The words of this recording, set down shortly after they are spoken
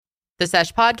The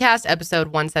Sesh Podcast, episode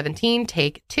 117,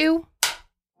 take 2.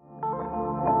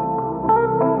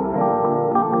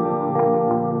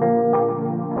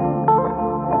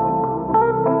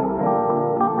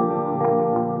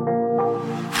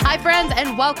 Hi, friends,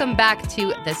 and welcome back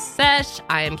to The Sesh.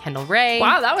 I am Kendall Ray.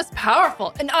 Wow, that was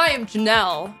powerful. And I am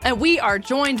Janelle, and we are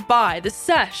joined by The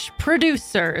Sesh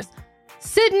producers,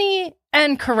 Sydney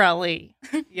and Corelli.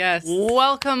 Yes.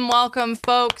 Welcome,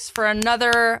 folks, for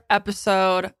another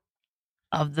episode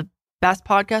of the best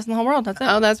podcast in the whole world. That's it.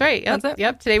 Oh, that's right. Yep. That's it.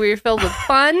 Yep. Today we are filled with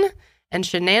fun and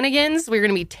shenanigans. We're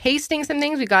going to be tasting some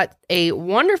things. We got a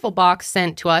wonderful box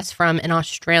sent to us from an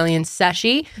Australian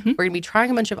seshie. We're going to be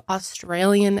trying a bunch of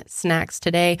Australian snacks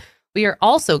today. We are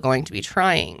also going to be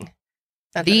trying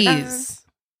these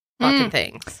fucking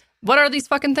things. What are these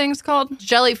fucking things called?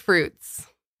 Jelly fruits.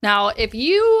 Now, if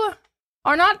you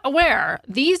are not aware,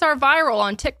 these are viral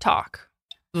on TikTok.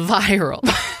 Viral.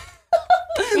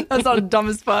 That sounded dumb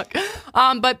as fuck.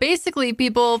 But basically,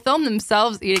 people film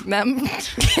themselves eating them.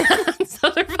 So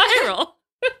they're viral.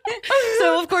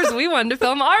 So, of course, we wanted to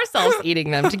film ourselves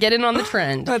eating them to get in on the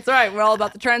trend. That's right. We're all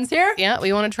about the trends here. Yeah,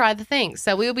 we want to try the things.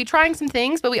 So we will be trying some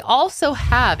things, but we also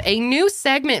have a new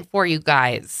segment for you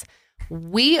guys.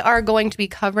 We are going to be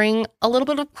covering a little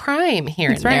bit of crime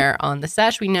here and there on The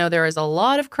Sesh. We know there is a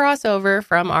lot of crossover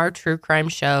from our true crime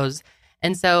shows.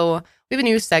 And so we have a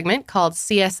new segment called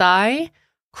CSI,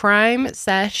 Crime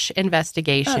Sesh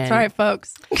Investigation. That's right,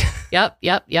 folks. Yep.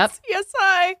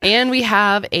 CSI. And we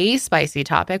have a spicy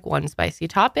topic, one spicy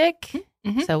topic.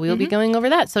 So we will be going over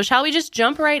that. So shall we just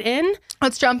jump right in?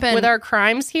 Let's jump in with our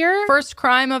crimes here. First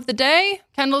crime of the day.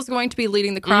 Kendall's going to be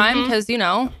leading the crime because, you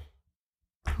know,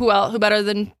 who better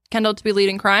than Kendall to be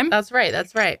leading crime? That's right.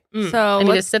 So I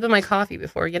need a sip of my coffee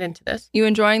before we get into this. You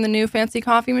enjoying the new fancy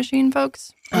coffee machine,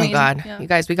 folks? God. Yeah. You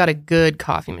guys, we got a good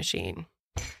coffee machine.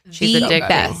 She's addicted.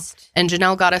 Best. And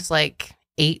Janelle got us like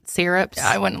 8 syrups. Yeah,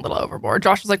 I went a little overboard.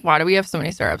 Josh was like, why do we have so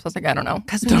many syrups? I was like, I don't know.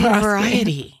 Because we need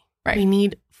variety. Right. We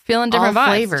need feeling different all vibes.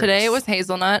 flavors. Today it was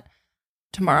hazelnut.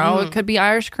 Tomorrow it could be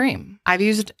Irish cream. I've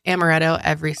used amaretto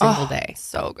every single day.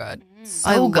 So good. So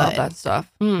I good. love that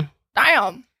stuff.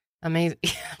 Damn. Amazing.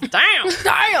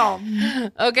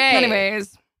 Damn. Okay.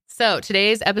 Anyways. So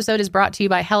today's episode is brought to you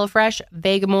by HelloFresh,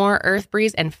 Vegamore, Earth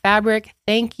Breeze, and Fabric.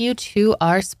 Thank you to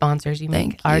our sponsors. You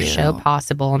make our show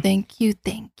possible. Thank you.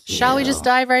 Shall we just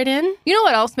dive right in? You know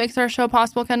what else makes our show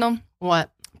possible, Kendall? What?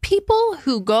 People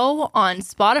who go on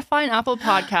Spotify and Apple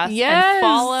Podcasts and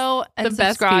follow and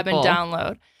subscribe and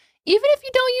download. Even if you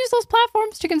don't use those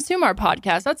platforms to consume our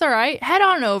podcast, that's all right. Head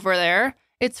on over there.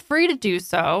 It's free to do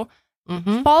so.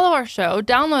 Follow our show,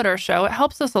 download our show. It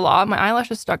helps us a lot. My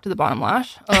eyelash is stuck to the bottom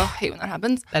lash. Oh, I hate when that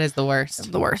happens. That is the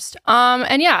worst. The worst.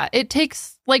 And yeah, it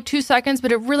takes like 2 seconds,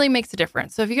 but it really makes a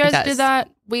difference. So if you guys did that,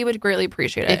 we would greatly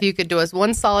appreciate it. If you could do us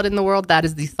one solid in the world, that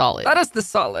is the solid. That is the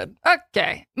solid.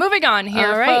 Okay. Moving on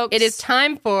here, all right, folks. It is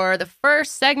time for the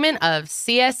first segment of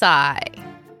CSI.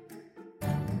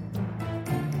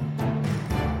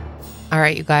 All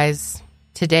right, you guys.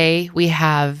 Today we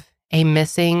have a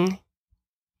missing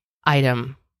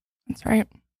item. That's right.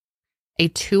 A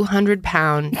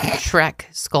 200-pound Shrek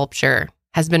sculpture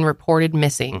has been reported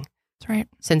missing. That's right.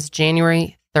 Since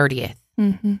January 30th.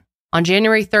 On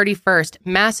January 31st,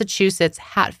 Massachusetts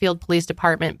Hatfield Police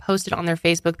Department posted on their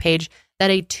Facebook page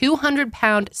that a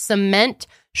 200-pound cement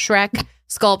Shrek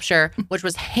sculpture, which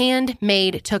was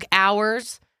handmade, took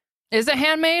hours. Is it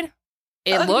handmade?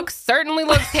 It certainly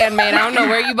looks handmade. I don't know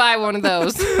where you buy one of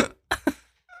those.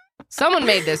 Someone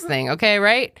made this thing, okay,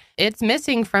 right? It's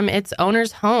missing from its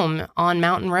owner's home on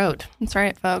Mountain Road. That's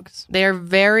right, folks. They're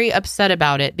very upset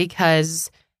about it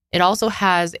because it also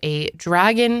has a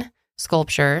dragon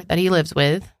sculpture that he lives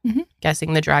with.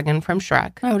 Guessing the dragon from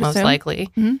Shrek, most likely.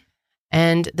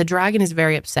 And the dragon is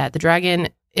very upset. The dragon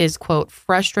is, quote,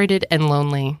 frustrated and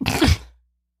lonely.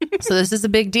 So this is a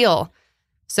big deal.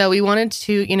 So we wanted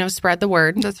to, spread the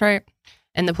word. That's right.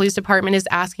 And the police department is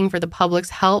asking for the public's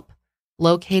help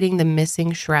locating the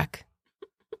missing Shrek.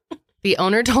 The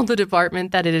owner told the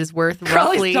department that it is worth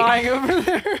roughly... dying over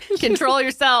there. Control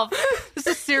yourself. This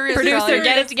is serious. Producer,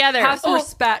 get it together. Have some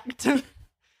respect.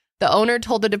 The owner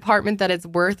told the department that it's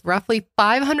worth roughly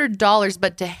 $500,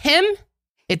 but to him,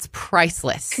 it's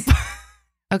priceless.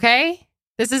 Okay?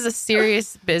 This is a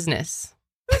serious business.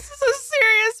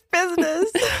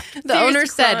 The owner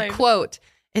said, quote,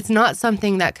 "It's not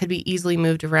something that could be easily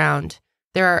moved around.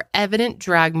 There are evident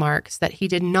drag marks that he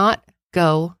did not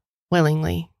go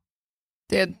willingly."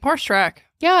 Dude, poor Shrek.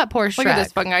 Yeah, poor Shrek. Look at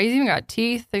this fucking guy. He's even got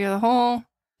teeth. They got the whole...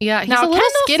 Yeah, he's a little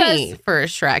skinny for a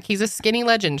Shrek. He's a skinny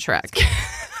legend Shrek.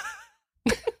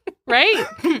 Right?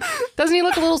 Doesn't he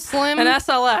look a little slim? An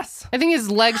SLS. I think his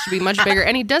legs should be much bigger.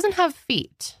 And he doesn't have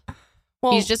feet.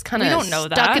 Well, he's just kind of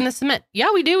stuck in the cement.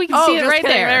 Yeah, we do. We can see it right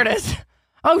there. There it is.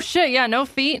 Oh, shit. Yeah, no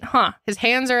feet. Huh. His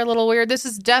hands are a little weird. This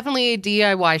is definitely a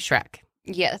DIY Shrek.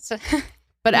 Yes.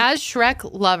 But as Shrek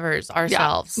lovers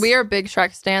ourselves, we are big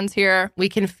Shrek stands here. We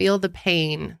can feel the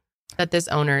pain that this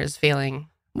owner is feeling.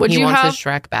 He wants his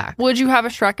Shrek back. Would you have a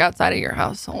Shrek outside of your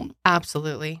household?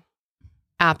 Absolutely.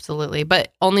 Absolutely.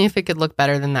 But only if it could look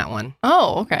better than that one.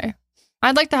 Oh, okay.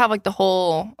 I'd like to have like the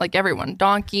whole, like everyone.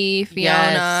 Donkey,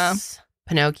 Fiona. Yes.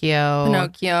 Pinocchio.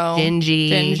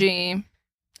 Gingy.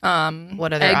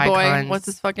 What other Egg icons? Boy. What's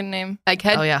his fucking name?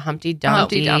 Egghead. Oh yeah, Humpty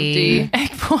Dumpty.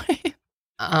 Egg Boy.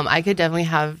 I could definitely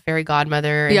have Fairy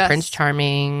Godmother and Prince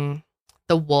Charming,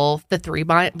 the Wolf, the Three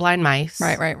Blind Mice.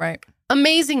 Right.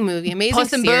 Amazing movie, amazing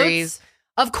Puss in series. Boots?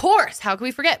 Of course. How can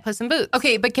we forget Puss in Boots?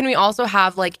 Okay, but can we also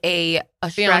have like a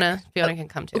Fiona? Shrek? Fiona can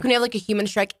come too. Can we have like a human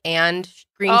Shrek and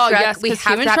green Shrek? Yes, we have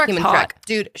human to have Shrek's human hot. Shrek.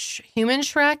 Dude, human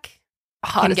Shrek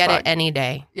Hot can as get fuck. it any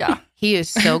day. Yeah. He is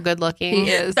so good looking.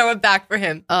 He is. Throw it back for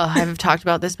him. Oh, I've talked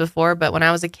about this before, but when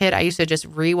I was a kid, I used to just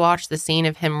rewatch the scene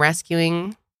of him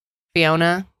rescuing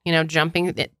Fiona,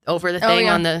 jumping over the thing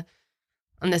on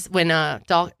this when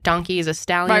Donkey is a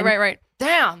stallion. Right.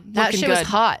 Damn. That shit was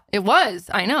hot. It was.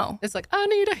 I know. It's like, I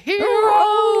need a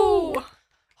hero.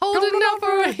 Holding out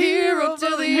for a hero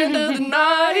till the end of the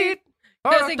night.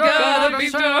 Cause it gotta be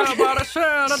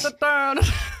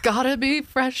gotta be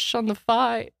fresh on the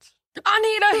fight. I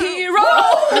need a hero.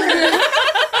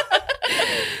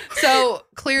 So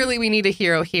clearly we need a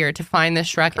hero here to find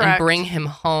this Shrek and bring him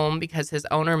home because his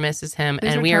owner misses him.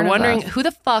 And we are wondering who the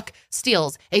fuck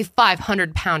steals a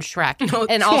 500-pound Shrek? No,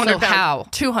 and also how?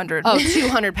 200. Oh,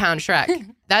 200-pound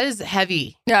Shrek. That is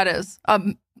heavy. Yeah, it is.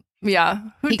 Yeah.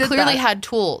 He clearly had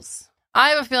tools. I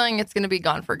have a feeling it's going to be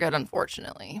gone for good,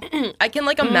 unfortunately. I can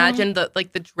imagine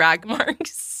the drag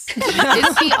marks.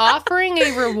 Is he offering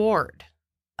a reward?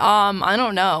 I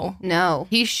don't know. No.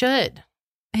 He should.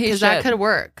 Because that could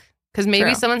work. Because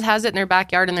maybe someone has it in their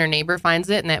backyard and their neighbor finds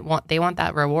it and they want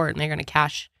that reward and they're going to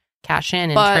cash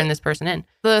in and turn this person in.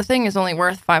 The thing is only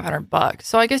worth $500.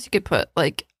 So I guess you could put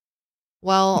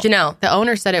well, Janelle, the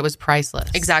owner said it was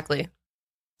priceless. Exactly.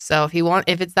 So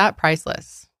if it's that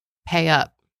priceless, pay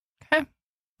up. Okay.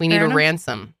 We need a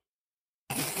ransom.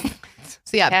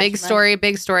 So yeah, big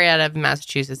story out of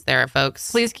Massachusetts there,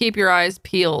 folks. Please keep your eyes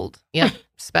peeled. Yep.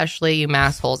 Especially you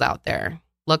massholes out there.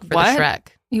 Look for the Shrek.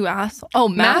 You asshole. Oh,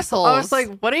 massholes. I was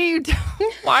like, what are you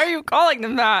doing? Why are you calling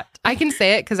them that? I can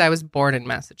say it because I was born in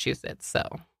Massachusetts, so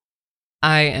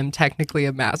I am technically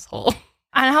a masshole.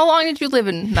 And how long did you live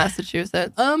in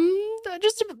Massachusetts?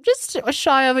 Just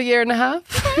shy of a year and a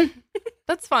half.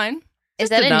 That's fine. Is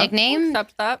that a nickname?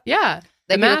 Accept that. Yeah.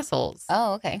 The massholes.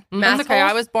 Oh, okay. That's okay.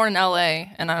 I was born in LA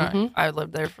and I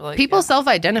lived there for people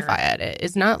self-identify at it.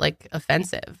 It's not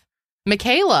offensive.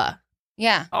 Michaela.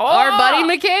 Yeah. Our buddy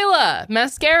Michaela,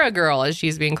 mascara girl, as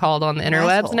she's being called on the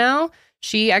interwebs now.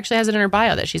 She actually has it in her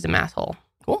bio that she's a masshole.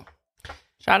 Cool.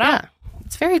 Shout out. Yeah,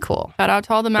 it's very cool. Shout out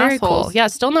to all the massholes. Very cool. Yeah,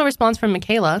 still no response from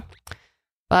Michaela,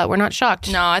 but we're not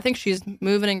shocked. No, I think she's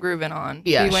moving and grooving on.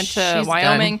 Yeah, she went to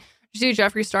Wyoming. Did you see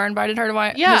Jeffree Star invited her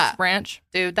to his ranch?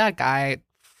 Dude, that guy.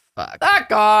 Fuck. That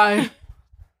guy.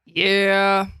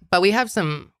 Yeah. But we have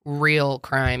some real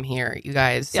crime here, you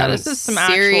guys. Yeah, this is some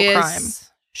serious, actual crime.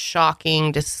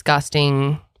 Shocking,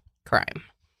 disgusting crime.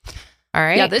 All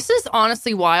right. Yeah, this is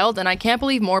honestly wild, and I can't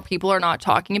believe more people are not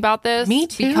talking about this. Me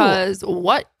too. Because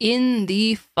what in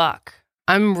the fuck?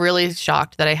 I'm really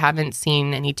shocked that I haven't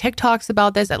seen any TikToks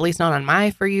about this, at least not on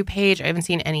my For You page. I haven't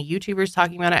seen any YouTubers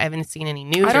talking about it. I haven't seen any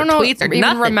news or tweets or even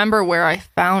nothing. remember where I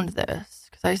found this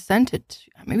because I sent it to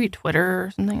maybe Twitter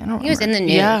or something. I don't remember. It was in the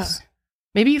news. Yeah.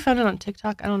 Maybe you found it on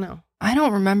TikTok. I don't know. I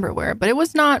don't remember where, but it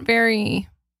was not very...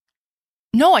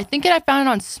 No, I think I found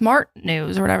it on Smart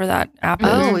News or whatever that app is.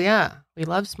 Oh, yeah. We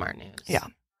love Smart News. Yeah.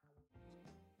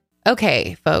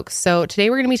 Okay, folks. So today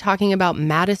we're going to be talking about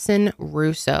Madison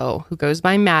Russo, who goes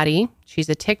by Maddie. She's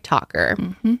a TikToker.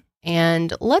 Mm-hmm.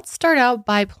 And let's start out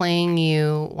by playing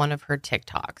you one of her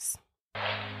TikToks.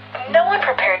 No one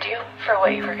prepared you for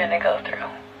what you were going to go through.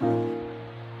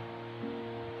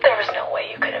 There was no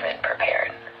way you could have been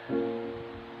prepared.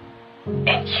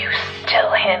 And you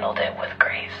still handled it with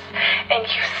grace. And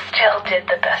you still did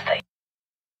the best that you could.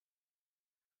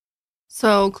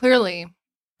 So clearly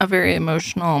a very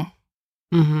emotional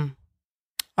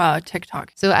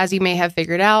TikTok. So as you may have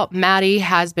figured out, Maddie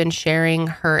has been sharing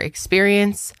her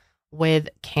experience with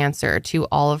cancer to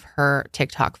all of her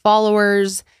TikTok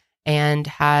followers and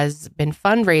has been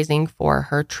fundraising for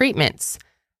her treatments.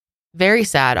 Very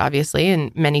sad, obviously.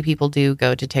 And many people do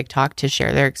go to TikTok to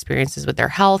share their experiences with their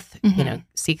health,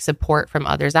 seek support from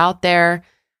others out there.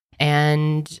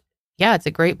 And yeah, it's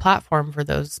a great platform for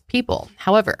those people.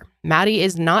 However, Maddie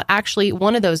is not actually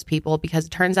one of those people because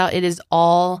it turns out it is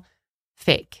all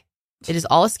fake. It is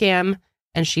all a scam,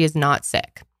 and she is not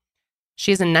sick.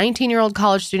 She is a 19-year-old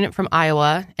college student from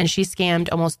Iowa, and she scammed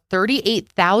almost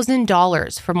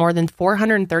 $38,000 from more than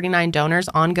 439 donors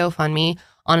on GoFundMe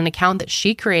on an account that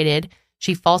she created.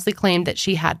 She falsely claimed that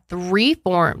she had 3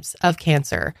 forms of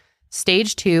cancer: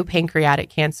 stage 2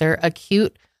 pancreatic cancer,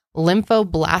 acute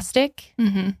lymphoblastic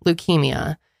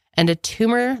leukemia, and a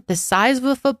tumor the size of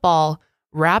a football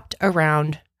wrapped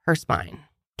around her spine.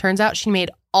 Turns out she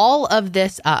made all of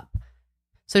this up.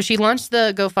 So she launched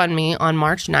the GoFundMe on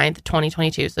March 9th,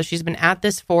 2022. So she's been at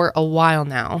this for a while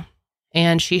now.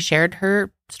 And she shared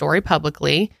her story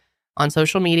publicly on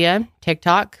social media,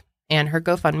 TikTok, and her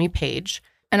GoFundMe page.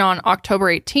 And on October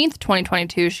 18th,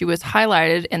 2022, she was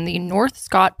highlighted in the North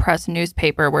Scott Press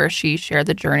newspaper, where she shared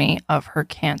the journey of her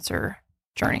cancer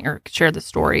journey, or shared the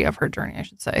story of her journey, I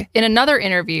should say. In another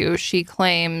interview, she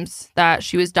claims that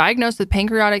she was diagnosed with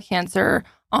pancreatic cancer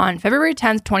on February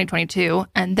 10th, 2022,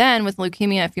 and then with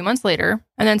leukemia a few months later.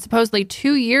 And then supposedly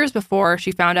 2 years before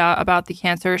she found out about the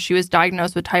cancer, she was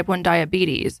diagnosed with type 1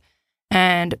 diabetes.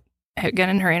 And again,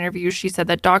 in her interview, she said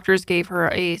that doctors gave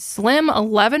her a slim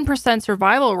 11%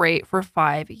 survival rate for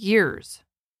 5 years.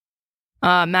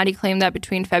 Maddie claimed that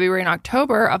between February and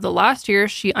October of the last year,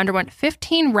 she underwent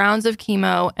 15 rounds of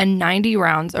chemo and 90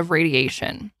 rounds of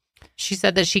radiation. She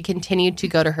said that she continued to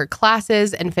go to her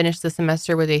classes and finished the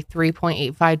semester with a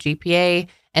 3.85 GPA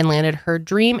and landed her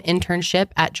dream internship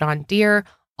at John Deere,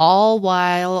 all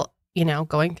while,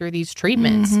 going through these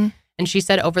treatments. And she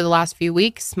said, over the last few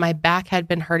weeks, my back had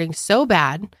been hurting so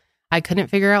bad, I couldn't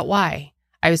figure out why.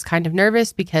 I was kind of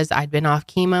nervous because I'd been off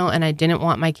chemo and I didn't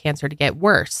want my cancer to get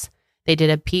worse. They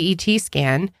did a PET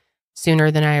scan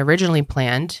sooner than I originally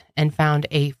planned and found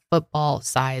a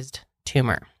football-sized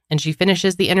tumor. And she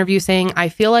finishes the interview saying, I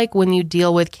feel like when you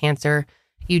deal with cancer,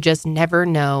 you just never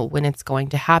know when it's going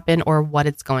to happen or what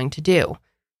it's going to do.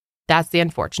 That's the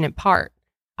unfortunate part.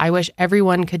 I wish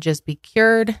everyone could just be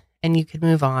cured and you could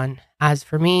move on. As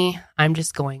for me, I'm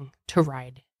just going to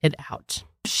ride it out.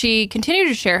 She continued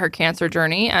to share her cancer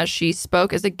journey as she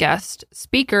spoke as a guest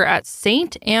speaker at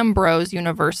St. Ambrose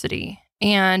University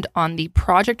and on the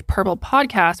Project Purple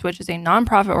podcast, which is a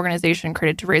nonprofit organization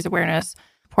created to raise awareness,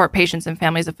 support patients and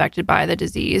families affected by the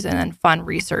disease, and then fund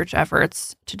research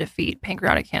efforts to defeat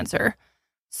pancreatic cancer.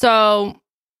 So,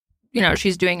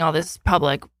 she's doing all this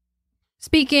public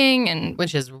speaking, and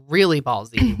which is really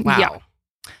ballsy. Wow.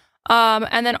 Yeah.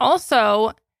 And then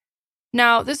also,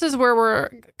 now this is where we're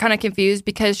kind of confused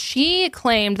because she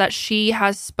claimed that she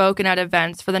has spoken at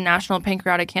events for the National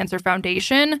Pancreatic Cancer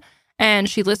Foundation, and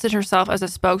she listed herself as a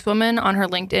spokeswoman on her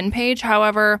LinkedIn page.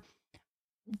 However,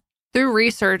 through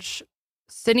research,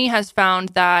 Sydney has found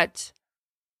that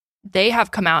they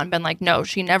have come out and been like, no,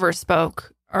 she never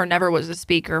spoke or never was a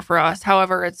speaker for us.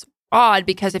 However, it's odd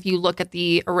because if you look at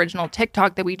the original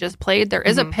TikTok that we just played, there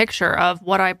is a picture of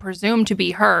what I presume to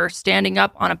be her standing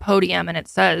up on a podium, and it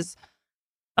says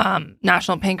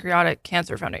National Pancreatic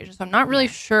Cancer Foundation. So I'm not really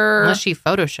sure. Unless she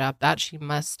photoshopped that, she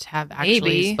must have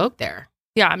actually spoke there.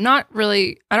 Yeah, I don't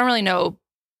really know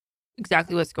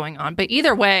exactly what's going on. But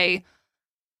either way,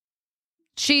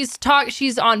 she's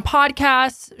on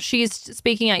podcasts, she's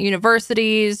speaking at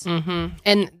universities.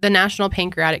 And the National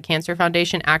Pancreatic Cancer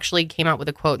Foundation actually came out with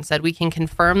a quote and said, we can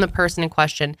confirm the person in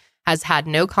question has had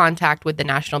no contact with the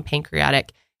National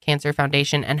Pancreatic Cancer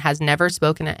Foundation and has never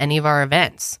spoken at any of our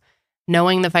events.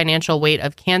 Knowing the financial weight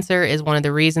of cancer is one of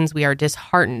the reasons we are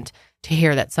disheartened to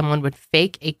hear that someone would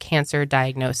fake a cancer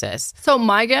diagnosis. So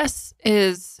my guess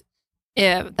is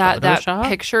if that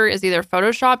picture is either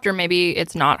photoshopped or maybe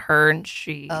it's not her and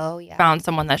she found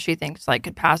someone that she thinks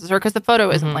could pass as her, because the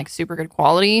photo isn't super good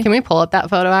quality. Can we pull up that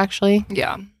photo actually?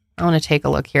 Yeah. I want to take a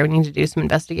look here. We need to do some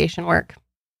investigation work.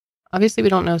 Obviously, we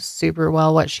don't know super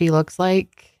well what she looks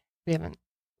like. We haven't,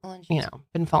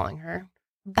 been following her.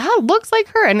 That looks like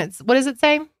her. And what does it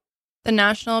say? The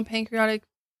National Pancreatic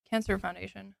Cancer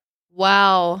Foundation.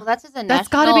 Wow. Well, that's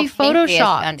got to be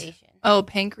photoshopped. Foundation. Oh,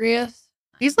 pancreas?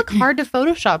 These look hard to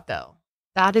Photoshop, though.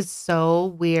 That is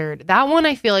so weird. That one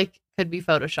I feel like could be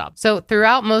Photoshopped. So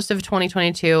throughout most of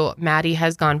 2022, Maddie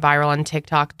has gone viral on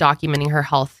TikTok documenting her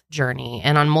health journey.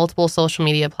 And on multiple social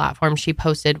media platforms, she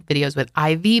posted videos with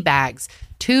IV bags,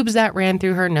 tubes that ran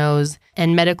through her nose,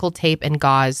 and medical tape and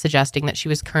gauze suggesting that she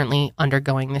was currently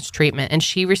undergoing this treatment. And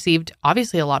she received,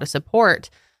 obviously, a lot of support,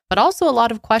 but also a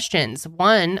lot of questions.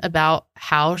 One about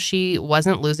how she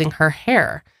wasn't losing her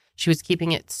hair. She was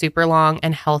keeping it super long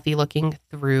and healthy looking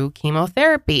through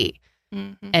chemotherapy.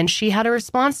 And she had a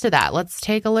response to that. Let's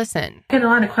take a listen. I get a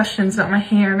lot of questions about my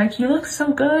hair. Like, you look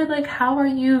so good. Like, how are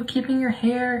you keeping your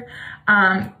hair?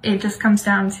 It just comes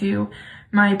down to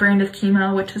my brand of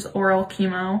chemo, which is oral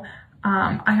chemo.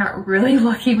 I got really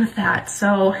lucky with that.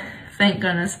 So thank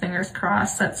goodness, fingers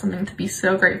crossed. That's something to be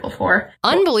so grateful for.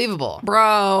 Unbelievable.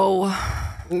 Bro.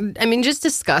 I mean, just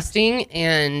disgusting,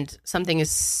 and something is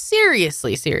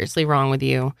seriously, seriously wrong with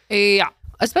you. Yeah.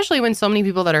 Especially when so many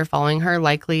people that are following her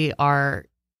likely are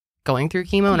going through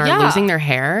chemo and are losing their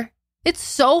hair. It's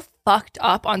so fucked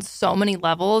up on so many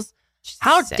levels.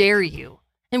 How dare you?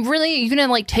 And really, you're going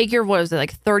to like take your, what is it,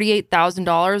 like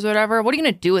 $38,000 or whatever? What are you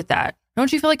going to do with that?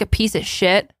 Don't you feel like a piece of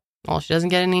shit? Well, she doesn't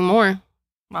get any more.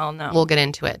 Well, no. We'll get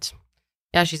into it.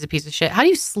 Yeah, she's a piece of shit. How do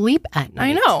you sleep at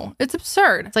night? I know. It's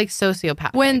absurd. It's like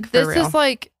sociopathic. When this is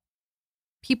like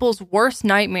people's worst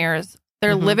nightmares,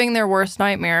 they're living their worst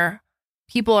nightmare.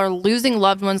 People are losing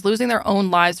loved ones, losing their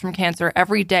own lives from cancer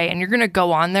every day. And you're going to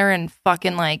go on there and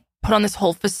fucking like put on this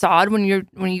whole facade when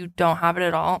you don't have it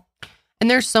at all. And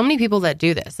there's so many people that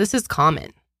do this. This is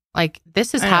common. Like,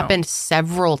 this has happened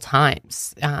several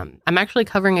times. I'm actually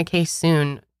covering a case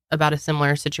soon about a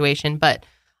similar situation, but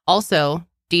also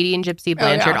Dee Dee and Gypsy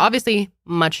Blanchard, obviously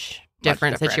much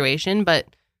different situation. But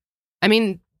I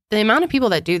mean, the amount of people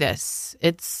that do this,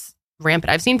 it's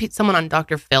rampant. I've seen someone on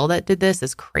Dr. Phil that did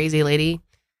this crazy lady.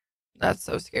 That's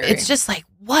so scary. It's just like,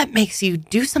 what makes you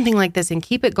do something like this and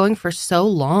keep it going for so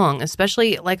long?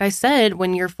 Especially, like I said,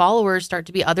 when your followers start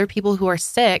to be other people who are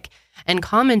sick and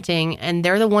commenting, and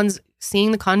they're the ones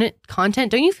seeing the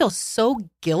content. Don't you feel so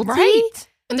guilty? Right.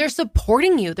 And they're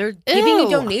supporting you. They're giving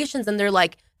you donations, and they're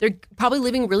probably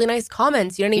leaving really nice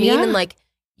comments. You know what I mean? And like,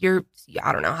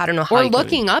 I don't know how. Or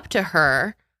looking up to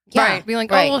her. Yeah. Right. Being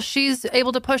like, oh, well, she's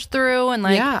able to push through, and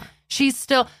like, she's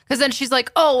still, because then she's like,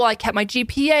 oh, well, I kept my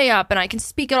GPA up and I can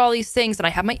speak at all these things and I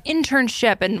have my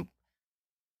internship. And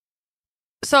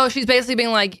so she's basically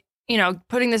being like, you know,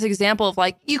 putting this example of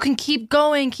like, you can keep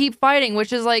going, keep fighting,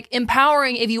 which is like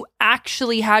empowering if you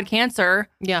actually had cancer.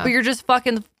 Yeah. But you're just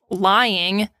fucking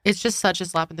lying. It's just such a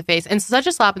slap in the face, and such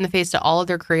a slap in the face to all of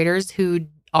their creators who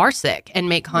are sick and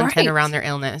make content around their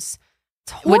illness.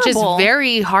 Which is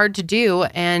very hard to do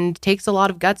and takes a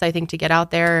lot of guts, I think, to get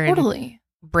out there and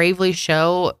bravely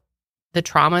show the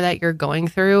trauma that you're going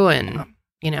through and,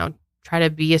 you know, try to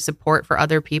be a support for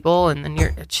other people. And then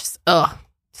it's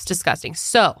disgusting.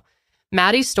 So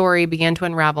Maddie's story began to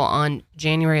unravel on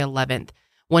January 11th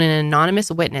when an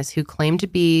anonymous witness who claimed to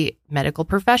be medical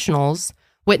professionals,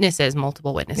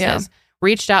 multiple witnesses,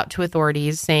 reached out to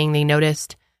authorities saying they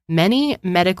noticed many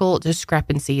medical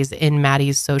discrepancies in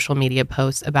Maddie's social media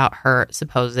posts about her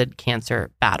supposed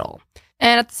cancer battle.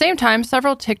 And at the same time,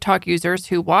 several TikTok users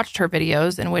who watched her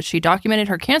videos in which she documented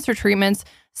her cancer treatments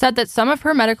said that some of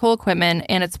her medical equipment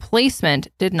and its placement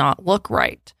did not look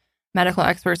right. Medical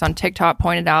experts on TikTok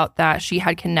pointed out that she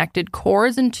had connected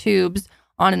cords and tubes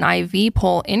on an IV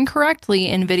pole incorrectly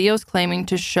in videos claiming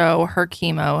to show her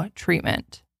chemo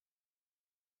treatment.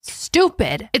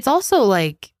 Stupid. It's also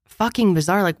like fucking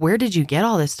bizarre. Like, where did you get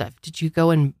all this stuff? Did you go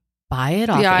and buy it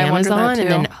off Amazon and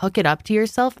then hook it up to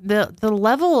yourself? The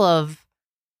level of,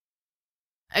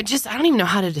 I don't even know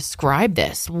how to describe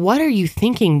this. What are you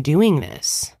thinking doing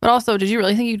this? But also, did you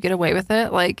really think you'd get away with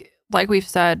it? Like we've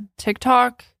said,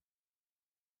 TikTok,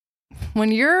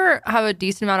 when you have a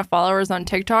decent amount of followers on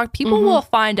TikTok, people will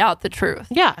find out the truth.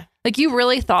 Yeah. Like, you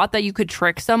really thought that you could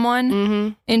trick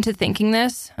someone into thinking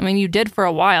this? I mean, you did for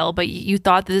a while, but you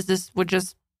thought that this would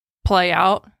just play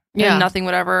out and nothing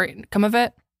would ever come of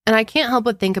it? And I can't help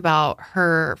but think about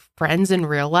her friends in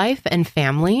real life and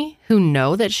family who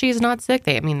know that she's not sick.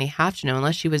 They have to know,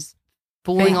 unless she was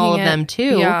fooling all of them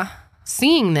too. Yeah.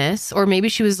 Seeing this, or maybe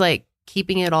she was like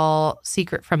keeping it all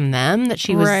secret from them, that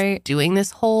she was doing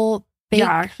this whole thing. Yeah,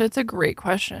 actually, it's a great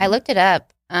question. I looked it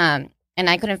up and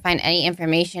I couldn't find any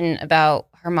information about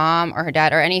her mom or her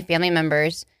dad or any family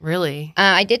members. Really?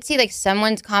 I did see like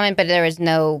someone's comment, but there was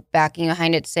no backing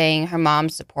behind it saying her mom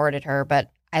supported her.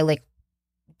 But I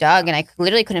dug and I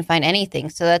literally couldn't find anything.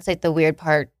 So that's like the weird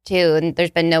part too. And there's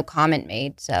been no comment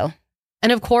made. So,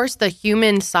 and of course the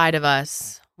human side of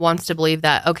us wants to believe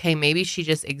that, okay, maybe she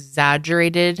just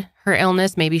exaggerated her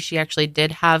illness. Maybe she actually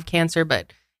did have cancer,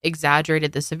 but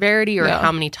exaggerated the severity or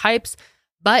how many types.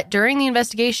 But during the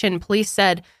investigation, police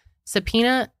said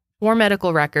subpoena for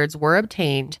medical records were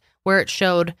obtained where it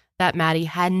showed that Maddie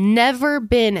had never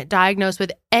been diagnosed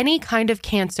with any kind of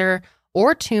cancer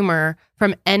or tumor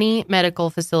from any medical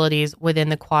facilities within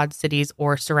the Quad Cities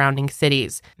or surrounding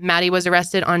cities. Maddie was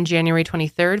arrested on January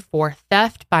 23rd for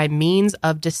theft by means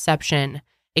of deception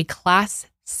a Class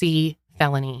C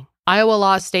felony. Iowa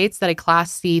law states that a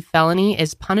Class C felony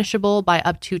is punishable by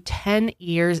up to 10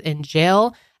 years in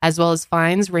jail, as well as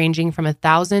fines ranging from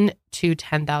 $1,000 to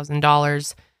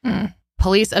 $10,000.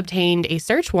 Police obtained a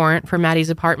search warrant for Maddie's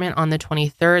apartment on the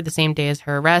 23rd, the same day as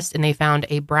her arrest, and they found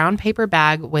a brown paper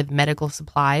bag with medical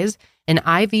supplies, an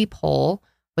IV pole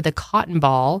with a cotton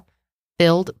ball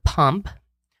filled pump,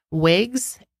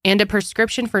 wigs, and a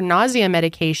prescription for nausea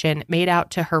medication made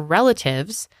out to her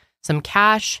relatives, some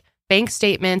cash, bank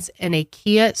statements, and a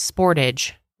Kia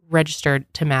Sportage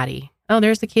registered to Maddie. Oh,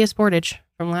 there's the Kia Sportage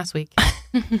from last week.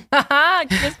 Kia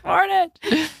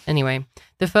Sportage. Anyway,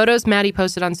 the photos Maddie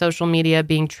posted on social media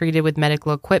being treated with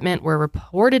medical equipment were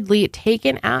reportedly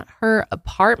taken at her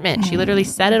apartment. She literally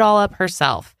set it all up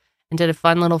herself and did a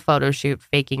fun little photo shoot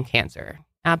faking cancer.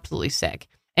 Absolutely sick.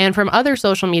 And from other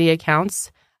social media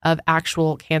accounts of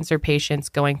actual cancer patients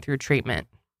going through treatment.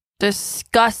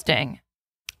 Disgusting.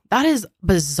 That is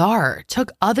bizarre.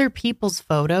 Took other people's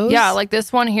photos. Yeah, like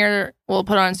this one here we'll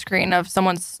put on screen of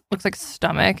someone's, looks like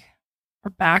stomach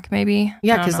or back maybe.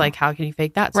 Yeah, because like how can you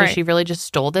fake that? So she really just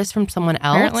stole this from someone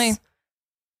else? Apparently.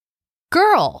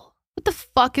 Girl, what the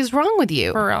fuck is wrong with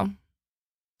you? For real.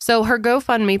 So her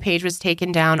GoFundMe page was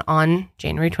taken down on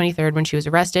January 23rd when she was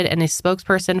arrested, and a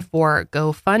spokesperson for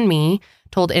GoFundMe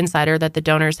told Insider that the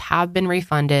donors have been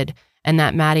refunded and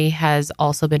that Maddie has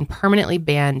also been permanently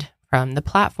banned from the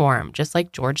platform, just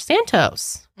like George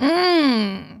Santos.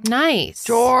 Nice.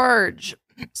 George.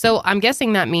 So I'm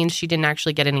guessing that means she didn't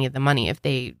actually get any of the money if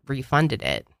they refunded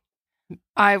it.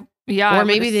 Or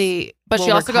maybe they... But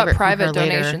she also got private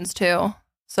donations too.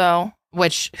 So...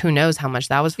 Which, who knows how much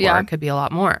that was for. It could be a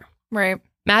lot more. Right.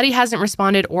 Maddie hasn't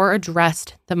responded or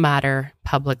addressed the matter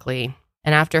publicly.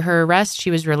 And after her arrest, she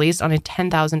was released on a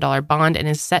 $10,000 bond and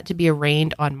is set to be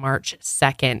arraigned on March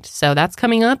 2nd. So that's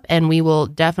coming up, and we will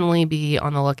definitely be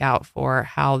on the lookout for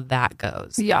how that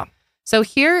goes. Yeah. So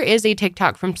here is a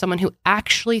TikTok from someone who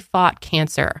actually fought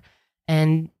cancer,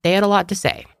 and they had a lot to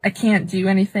say. I can't do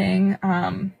anything.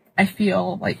 I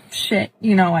feel like shit.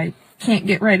 I can't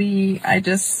get ready. I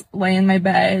just lay in my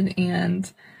bed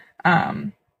and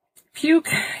puke,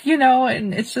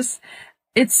 and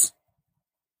it's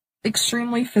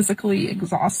extremely physically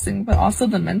exhausting, but also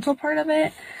the mental part of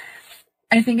it,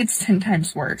 I think it's 10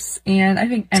 times worse. And I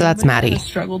think so that's Maddie. Who has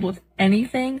struggled with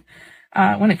anything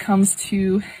when it comes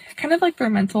to kind of like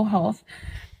their mental health,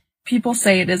 people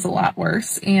say it is a lot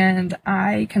worse, and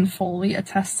I can fully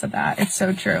attest to that. It's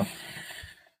so true.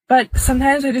 But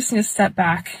sometimes I just need to step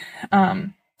back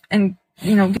and,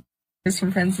 get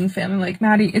from friends and family like,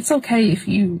 Maddie, it's okay if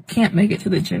you can't make it to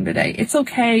the gym today. It's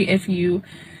okay if you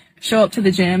show up to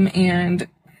the gym and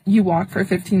you walk for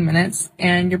 15 minutes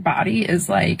and your body is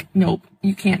like, nope,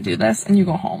 you can't do this, and you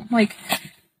go home. Like,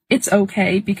 it's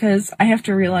okay, because I have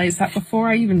to realize that before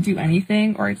I even do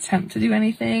anything or attempt to do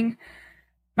anything,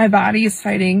 my body is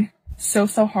fighting so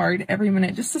hard every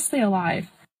minute just to stay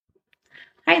alive.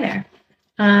 Hi there.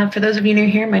 For those of you new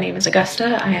here, my name is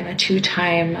Augusta. I am a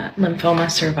 2-time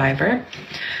lymphoma survivor.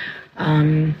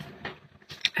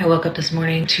 I woke up this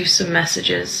morning to some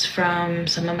messages from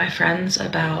some of my friends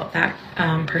about that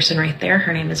person right there.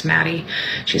 Her name is Maddie.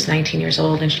 She's 19 years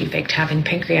old, and she faked having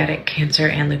pancreatic cancer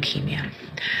and leukemia.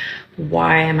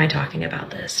 Why am I talking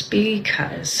about this?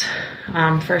 Because,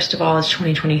 first of all, it's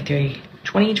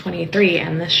 2023,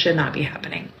 and this should not be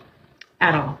happening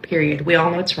at all, period. We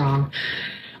all know it's wrong.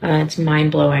 It's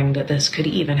mind-blowing that this could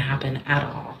even happen at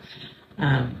all.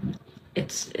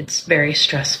 It's very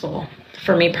stressful.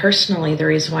 For me personally, the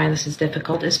reason why this is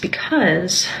difficult is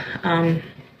because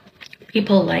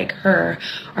people like her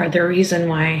are the reason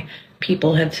why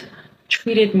people have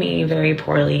treated me very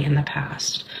poorly in the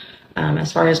past.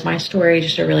 As far as my story,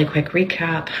 just a really quick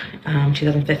recap.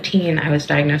 2015, I was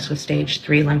diagnosed with stage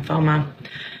 3 lymphoma.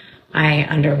 I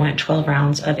underwent 12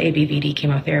 rounds of ABVD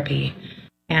chemotherapy.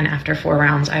 And after 4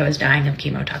 rounds, I was dying of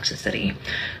chemotoxicity.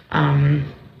 I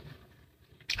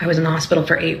was in the hospital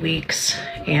for 8 weeks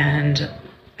and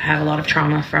had a lot of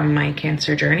trauma from my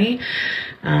cancer journey.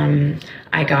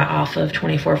 I got off of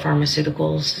 24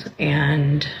 pharmaceuticals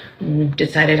and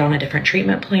decided on a different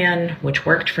treatment plan, which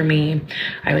worked for me.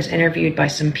 I was interviewed by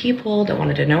some people that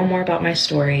wanted to know more about my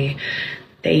story.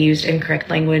 They used incorrect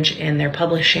language in their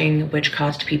publishing, which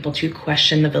caused people to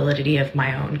question the validity of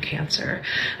my own cancer.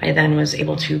 I then was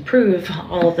able to prove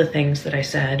all of the things that I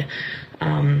said.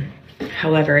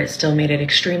 However, it still made it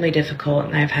extremely difficult,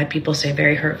 and I've had people say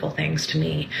very hurtful things to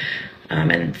me,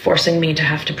 and forcing me to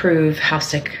have to prove how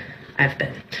sick I've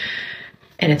been.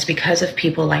 And it's because of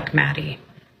people like Maddie.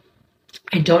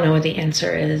 I don't know what the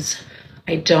answer is.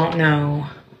 I don't know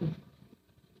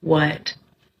what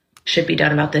should be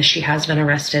done about this. She has been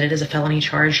arrested. It is a felony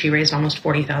charge. She raised almost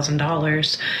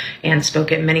 $40,000 and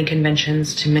spoke at many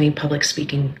conventions to many public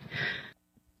speaking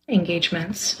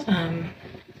engagements.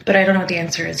 But I don't know what the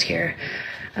answer is here.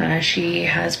 She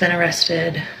has been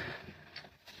arrested,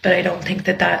 but I don't think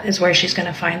that that is where she's going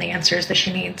to find the answers that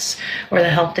she needs or the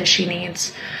help that she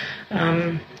needs.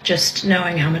 Just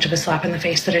knowing how much of a slap in the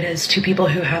face that it is to people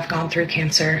who have gone through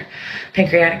cancer.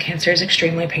 Pancreatic cancer is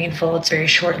extremely painful. It's very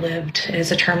short-lived. It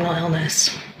is a terminal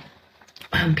illness.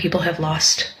 People have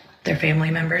lost their family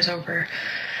members over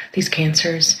these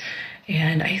cancers.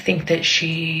 And I think that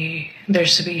there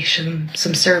should be some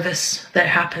service that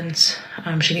happens.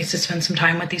 She needs to spend some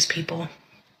time with these people.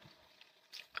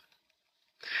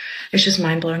 It's just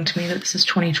mind-blowing to me that this is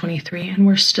 2023 and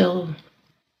we're still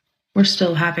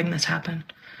having this happen.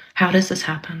 How does this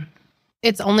happen?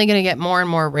 It's only going to get more and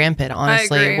more rampant,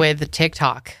 honestly, with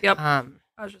TikTok. Yep.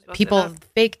 People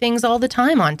fake things all the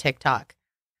time on TikTok.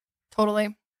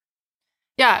 Totally.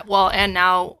 Yeah. Well, and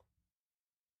now,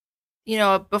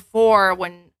 before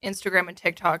when Instagram and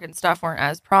TikTok and stuff weren't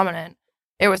as prominent,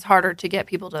 it was harder to get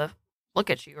people to look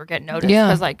at you or get noticed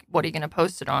because, like, what are you going to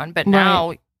post it on? But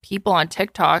now people on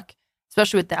TikTok,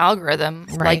 especially with the algorithm,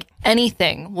 like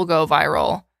anything will go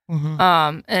viral.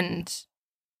 Mm-hmm. And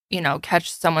catch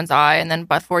someone's eye, and then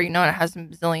before you know it has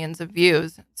zillions of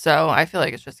views. So I feel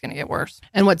like it's just going to get worse.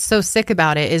 And what's so sick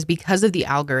about it is because of the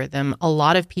algorithm, a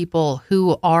lot of people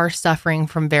who are suffering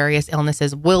from various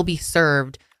illnesses will be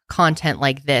served content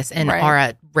like this and are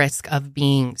at risk of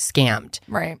being scammed.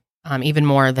 Right. Even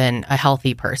more than a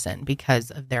healthy person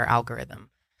because of their algorithm.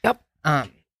 Yep.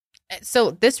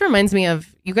 So this reminds me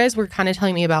of, you guys were kind of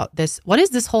telling me about this. What is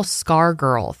this whole Scar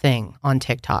Girl thing on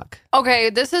TikTok? Okay,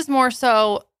 this is more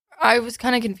so, I was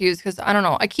kind of confused because, I don't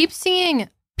know, I keep seeing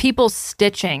people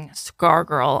stitching Scar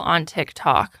Girl on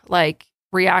TikTok, like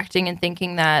reacting and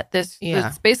thinking that it's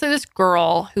basically this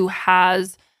girl who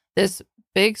has this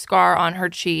big scar on her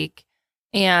cheek,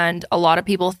 and a lot of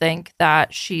people think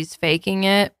that she's faking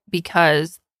it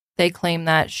because they claim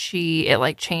that it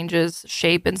like changes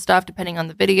shape and stuff depending on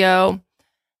the video.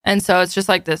 And so it's just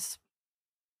like this,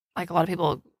 like a lot of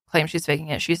people claim she's faking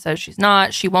it. She says she's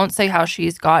not. She won't say how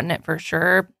she's gotten it for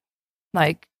sure.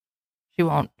 Like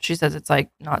she says it's like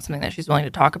not something that she's willing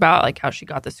to talk about, like how she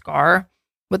got the scar.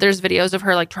 But there's videos of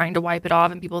her like trying to wipe it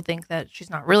off and people think that she's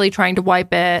not really trying to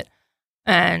wipe it.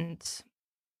 And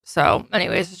so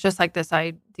anyways, it's just like this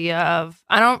idea of,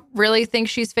 I don't really think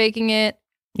she's faking it.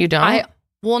 You don't?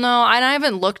 Well, no, I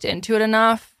haven't looked into it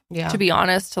enough, to be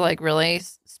honest, to like really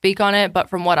speak on it. But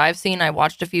from what I've seen, I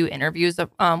watched a few interviews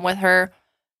with her,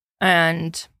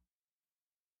 and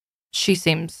she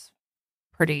seems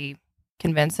pretty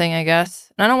convincing, I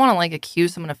guess. And I don't want to like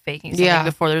accuse someone of faking something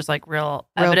before there's like real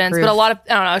evidence. Proof. But a lot of,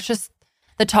 I don't know, it's just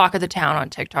the talk of the town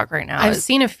on TikTok right now. I've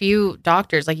seen a few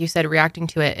doctors, like you said, reacting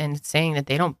to it and saying that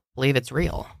they don't believe it's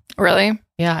real. Really?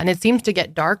 Yeah, and it seems to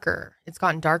get darker. It's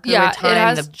gotten darker with time. It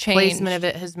has the changed. Placement of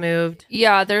it has moved.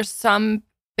 Yeah, there's some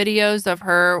videos of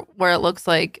her where it looks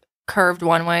like curved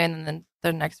one way, and then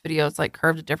the next video is like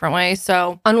curved a different way.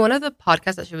 So on one of the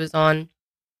podcasts that she was on,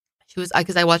 she was,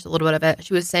 because I watched a little bit of it,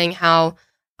 she was saying how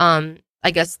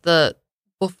I guess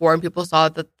before when people saw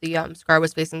that the scar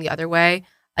was facing the other way,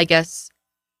 I guess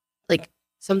like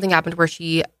something happened where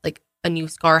she like a new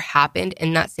scar happened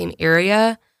in that same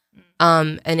area.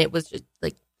 And it was just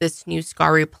like this new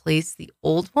scar replaced the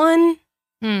old one.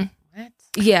 What?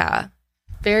 Yeah.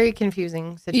 Very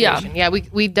confusing situation. Yeah,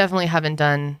 we definitely haven't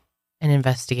done an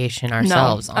investigation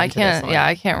ourselves. No, I can't. Yeah,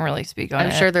 I can't really speak on it.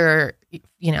 I'm sure there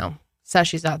are,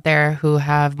 sessions out there who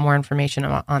have more information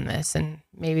on this, and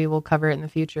maybe we'll cover it in the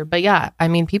future. But yeah, I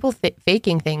mean, people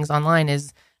faking things online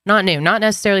is not new. Not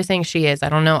necessarily saying she is. I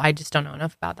don't know. I just don't know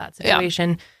enough about that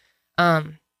situation. Yeah.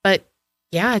 But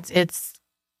yeah, it's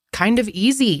kind of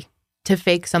easy to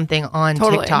fake something on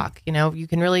TikTok. You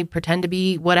can really pretend to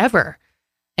be whatever.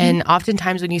 And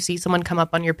oftentimes when you see someone come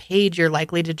up on your page, you're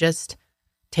likely to just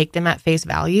take them at face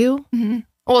value. Mm-hmm.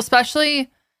 Well, especially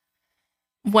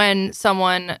when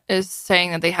someone is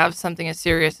saying that they have something as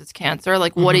serious as cancer.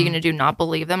 Like, what are you going to do? Not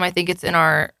believe them? I think it's in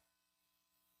our,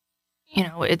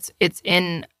 it's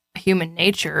in human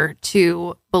nature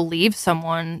to believe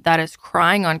someone that is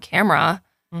crying on camera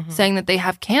saying that they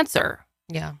have cancer.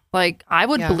 Yeah. Like, I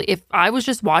would believe, if I was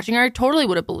just watching her, I totally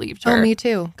would have believed her. Oh, me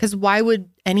too. Because why would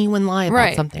anyone lie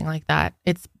about something like that?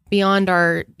 It's beyond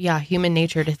our human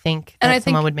nature to think that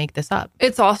someone would make this up.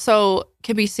 It's also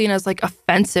can be seen as like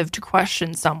offensive to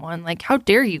question someone. Like, how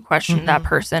dare you question that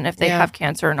person if they have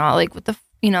cancer or not? Like, what the,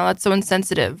 that's so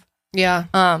insensitive. Yeah.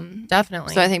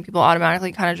 Definitely. So I think people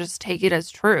automatically kind of just take it as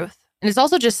truth. And it's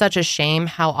also just such a shame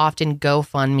how often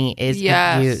GoFundMe is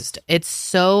abused. It's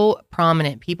so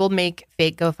prominent. People make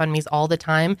fake GoFundMes all the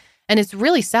time. And it's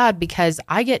really sad because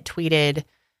I get tweeted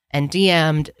and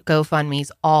DM'd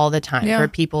GoFundMes all the time for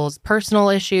people's personal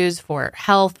issues, for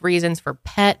health reasons, for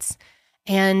pets.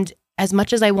 And as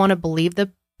much as I want to believe the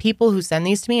people who send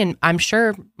these to me, and I'm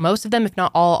sure most of them, if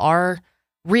not all, are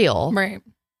real. Right.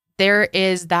 There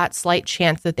is that slight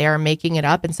chance that they are making it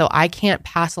up. And so I can't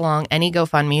pass along any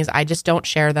GoFundMes. I just don't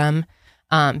share them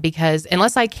because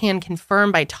unless I can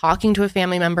confirm by talking to a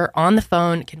family member on the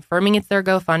phone, confirming it's their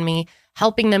GoFundMe,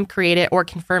 helping them create it, or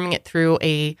confirming it through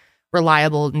a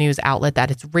reliable news outlet that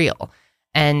it's real.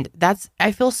 And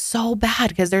I feel so bad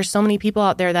because there's so many people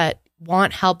out there that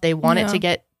want help. They want it to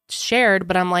get shared.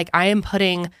 But I'm like, I am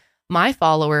putting my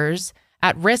followers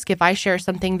at risk if I share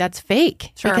something that's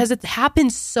fake because it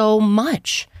happens so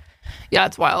much. Yeah,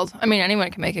 it's wild. I mean, anyone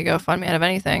can make a GoFundMe out of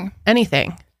anything.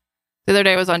 Anything. The other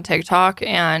day I was on TikTok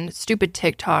and stupid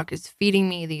TikTok is feeding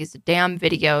me these damn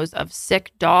videos of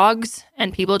sick dogs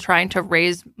and people trying to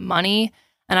raise money.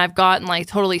 And I've gotten like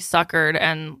totally suckered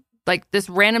and like this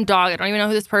random dog, I don't even know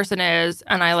who this person is.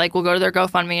 And I like will go to their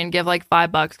GoFundMe and give like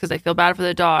 $5 because I feel bad for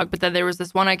the dog. But then there was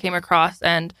this one I came across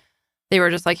and they were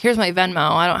just like, here's my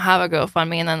Venmo. I don't have a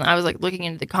GoFundMe. And then I was like looking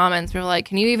into the comments. We were like,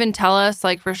 can you even tell us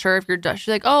like for sure if you're Dutch?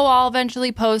 She's like, oh, I'll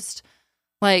eventually post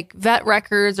like vet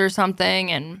records or something.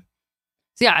 And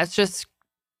so, yeah, it's just,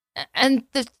 and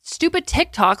the stupid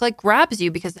TikTok like grabs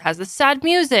you because it has the sad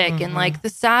music and like the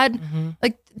sad,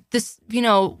 like this, you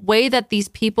know, way that these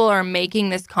people are making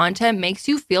this content makes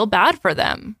you feel bad for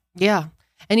them. Yeah.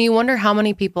 And you wonder how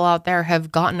many people out there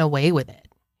have gotten away with it,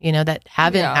 you know, that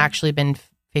haven't actually been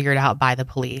figured out by the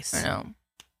police. I know.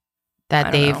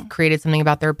 That they've created something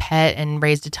about their pet and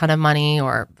raised a ton of money,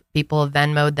 or people have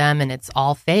Venmo'd them and it's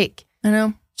all fake. I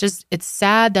know. Just, it's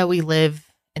sad that we live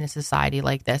in a society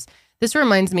like this. This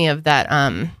reminds me of that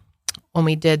when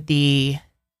we did the,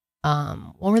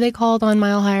 what were they called on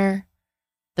Mile Higher?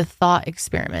 The thought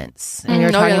experiments. And we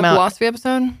were talking about the philosophy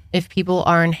episode. If people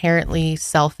are inherently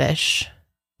selfish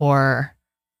or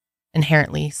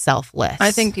inherently selfless.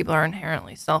 I think people are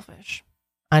inherently selfish.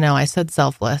 I know, I said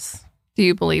selfless. Do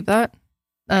you believe that?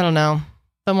 I don't know.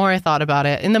 The more I thought about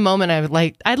it, in the moment,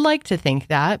 I'd like to think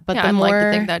that, but I'd like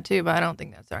to think that too, but I don't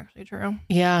think that's actually true.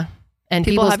 Yeah, and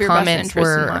people people's have your comments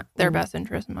were their best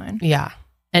interest in mind. Yeah,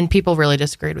 and people really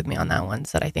disagreed with me on that one.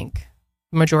 Said I think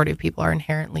the majority of people are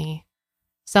inherently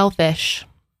selfish,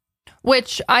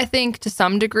 which I think to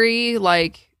some degree,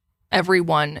 like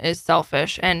everyone is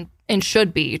selfish and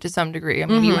should be to some degree. I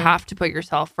mean, you have to put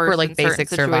yourself first for like basic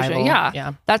survival.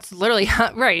 Yeah, that's literally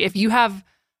right. If you have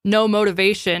no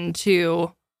motivation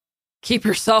to keep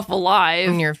yourself alive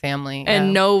and your family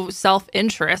and no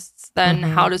self-interests, then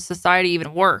how does society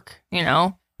even work? You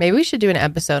know, maybe we should do an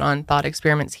episode on thought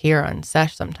experiments here on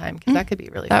Sesh sometime because that could be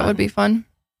really fun. That would be fun.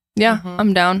 Yeah,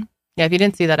 I'm down. Yeah, if you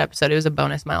didn't see that episode, it was a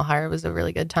bonus Mile Higher. It was a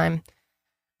really good time.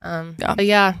 But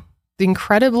yeah, the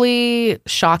incredibly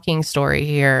shocking story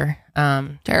here.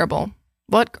 Terrible.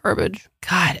 What garbage.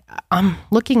 God, I'm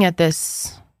looking at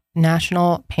this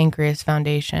National Pancreas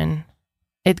Foundation.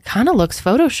 It kind of looks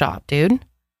Photoshopped, dude.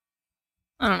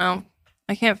 I don't know.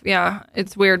 I can't. Yeah,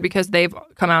 it's weird because they've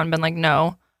come out and been like,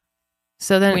 no.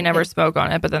 So then we never spoke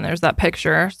on it, but then there's that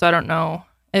picture. So I don't know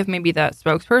if maybe that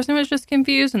spokesperson was just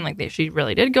confused and like she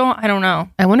really did go on. I don't know.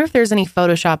 I wonder if there's any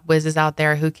Photoshop whizzes out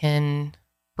there who can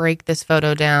break this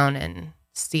photo down and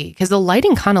see, because the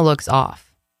lighting kind of looks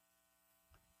off.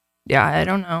 Yeah, I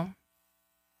don't know.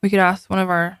 We could ask one of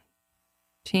our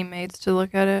teammates to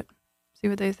look at it, see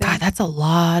what they think. God, that's a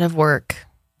lot of work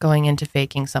going into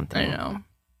faking something. I know.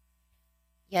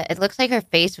 Yeah, it looks like her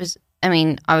face was, I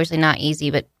mean, obviously not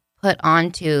easy, but put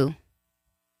onto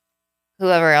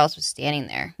whoever else was standing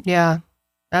there. Yeah,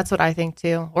 that's what I think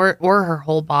too. Or her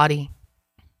whole body.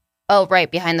 Oh, right,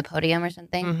 behind the podium or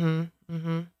something.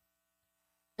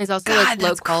 It's also like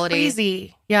low quality.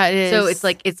 Crazy. Yeah, it is. So it's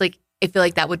like I feel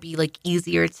like that would be like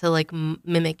easier to like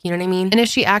mimic. You know what I mean? And if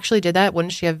she actually did that,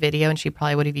 wouldn't she have video? And she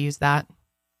probably would have used that,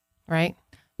 right?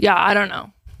 Yeah, I don't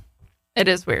know. It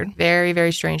is weird. Very,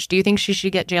 very strange. Do you think she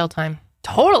should get jail time?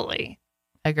 Totally.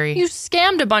 Agree. You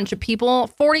scammed a bunch of people,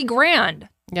 $40,000.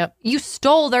 Yep. You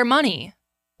stole their money.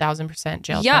 1,000%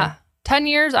 jail time. Yeah. 10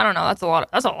 years? I don't know. That's a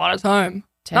lot of time.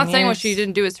 Not saying what she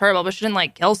didn't do is terrible, but she didn't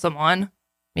like kill someone.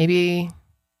 Maybe.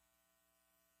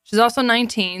 She's also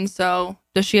 19, so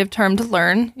does she have time to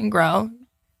learn and grow?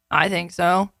 I think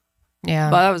so. Yeah.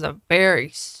 But that was a very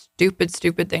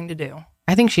stupid thing to do.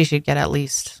 I think she should get at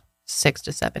least 6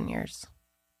 to 7 years.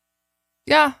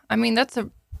 Yeah. I mean,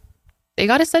 they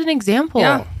got to set an example.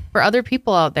 Yeah. for other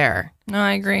people out there. No,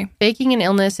 I agree. Faking an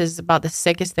illness is about the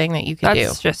sickest thing that you could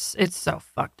do. It's so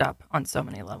fucked up on so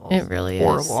many levels. It really is.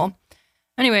 Horrible.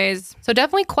 Anyways. So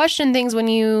definitely question things when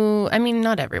you, I mean,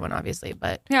 not everyone obviously,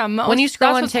 but when you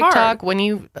scroll on TikTok, hard. When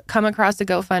you come across a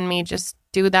GoFundMe, just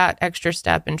do that extra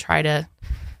step and try to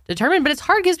determine. But it's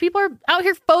hard because people are out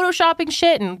here photoshopping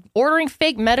shit and ordering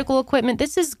fake medical equipment.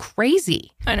 This is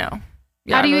crazy. I know.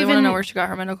 Yeah, how do you even want to know where she got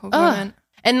her medical equipment?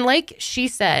 And like she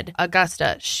said,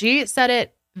 Augusta, she said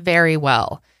it very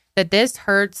well, that this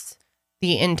hurts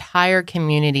the entire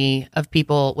community of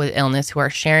people with illness who are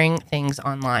sharing things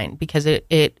online because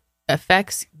it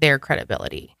affects their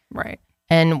credibility. Right.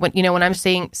 And when I'm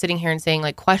sitting here and saying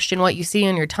like, question what you see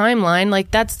on your timeline, like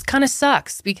that's kind of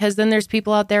sucks because then there's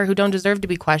people out there who don't deserve to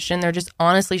be questioned. They're just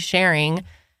honestly sharing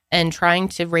and trying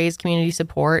to raise community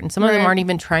support. And some of them aren't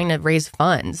even trying to raise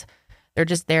funds. They're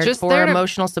just there for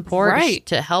emotional support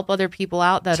to help other people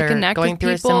out that are going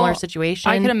through a similar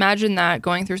situation. I can imagine that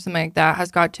going through something like that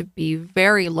has got to be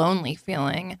very lonely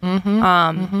feeling.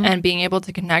 And being able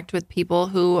to connect with people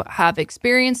who have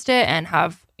experienced it and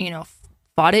have,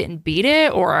 fought it and beat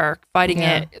it or are fighting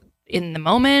it in the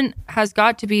moment has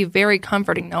got to be very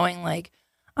comforting knowing like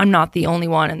I'm not the only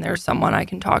one and there's someone I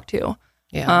can talk to.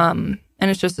 Yeah. And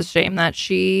it's just a shame that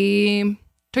she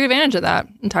took advantage of that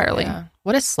entirely. Yeah.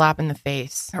 What a slap in the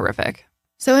face. Horrific.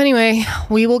 So anyway,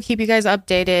 we will keep you guys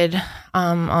updated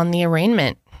on the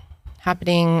arraignment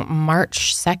happening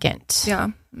March 2nd. Yeah,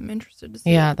 I'm interested to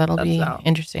see. Yeah, that'll be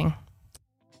interesting.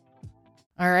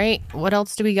 All right, what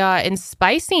else do we got? In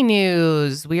spicy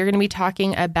news, we are going to be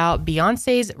talking about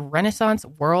Beyonce's Renaissance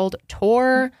World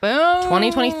Tour. Boom.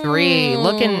 2023.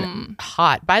 Looking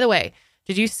hot. By the way,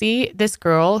 did you see this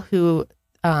girl who...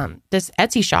 this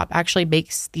Etsy shop actually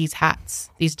makes these hats,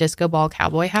 these disco ball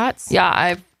cowboy hats.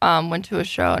 Yeah, I went to a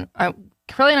show and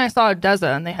Curly and I saw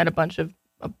Deza and they had a bunch of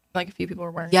a few people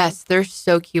were wearing. Yes, they're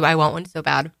so cute. I want one so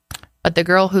bad. But the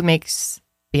girl who made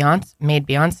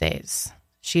Beyonce's,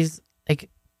 she's like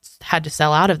had to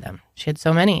sell out of them. She had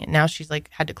so many, and now she's like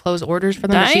had to close orders for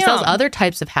them. But she sells other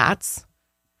types of hats.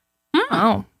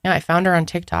 Oh, yeah, I found her on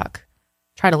TikTok.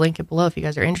 Try to link it below if you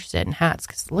guys are interested in hats.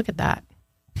 Because look at that,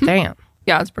 damn.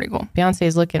 Yeah, it's pretty cool.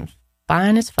 Beyonce's looking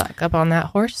fine as fuck up on that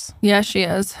horse. Yeah, she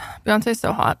is. Beyonce's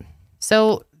so hot.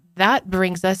 So that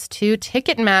brings us to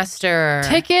Ticketmaster.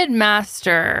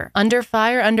 Ticketmaster. Under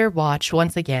fire, under watch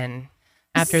once again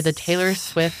after the Taylor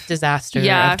Swift disaster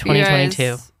of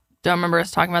 2022. Don't remember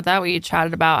us talking about that. We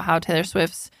chatted about how Taylor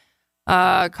Swift's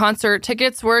concert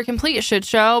tickets were a complete shit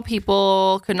show.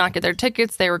 People could not get their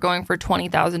tickets. They were going for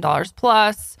 $20,000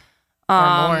 plus.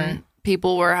 Or more.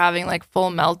 People were having like full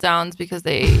meltdowns because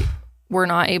they were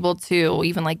not able to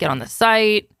even like get on the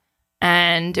site.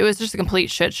 And it was just a complete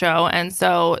shit show. And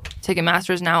so Ticketmaster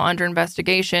is now under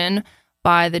investigation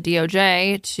by the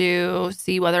DOJ to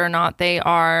see whether or not they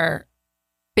are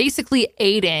basically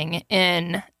aiding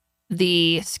in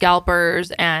the scalpers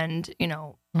and,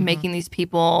 making these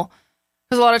people,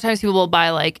 because a lot of times people will buy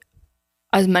like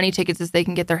as many tickets as they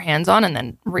can get their hands on and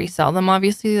then resell them.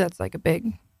 Obviously, that's like a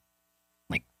big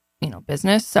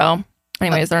business. So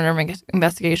anyways, they're under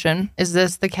investigation. Is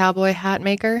this the cowboy hat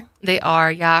maker? They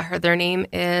are, yeah. Their name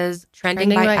is Trending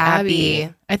by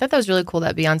Abby. I thought that was really cool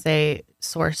that Beyonce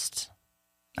sourced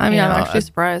I'm actually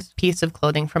surprised. Piece of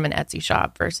clothing from an Etsy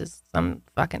shop versus some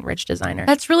fucking rich designer.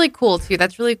 That's really cool too.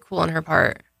 That's really cool on her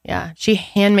part. Yeah. She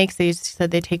hand makes these. She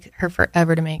said they take her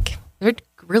forever to make. They're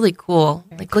really cool.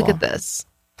 Very cool. Look at this.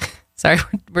 Sorry,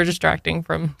 we're distracting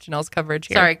from Janelle's coverage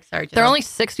here. Sorry, Janelle. They're only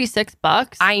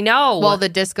 $66. I know. Well, the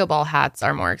disco ball hats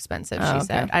are more expensive, she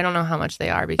said. I don't know how much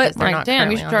they are because they're not. Damn,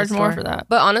 you should charge more for that.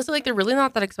 But honestly, they're really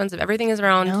not that expensive. Everything is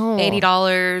around $80,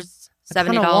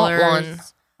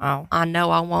 $70. Wow. I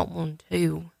know. I want one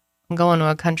too. I'm going to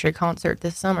a country concert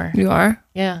this summer. You are?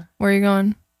 Yeah. Where are you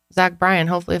going? Zach Bryan.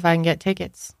 Hopefully, if I can get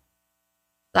tickets.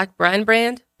 Zach Bryan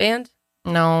band?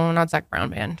 No, not Zach Brown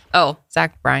band. Oh,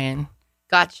 Zach Bryan.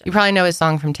 Gotcha. You probably know his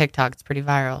song from TikTok. It's pretty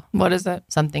viral. What is it?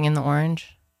 Something in the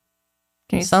Orange.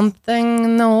 Something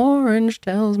in the orange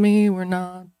tells me we're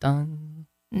not done.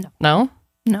 No?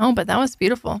 No, but that was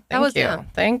beautiful. Thank you.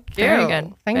 Thank you. Very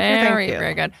good. Thank you.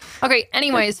 Very good. Okay,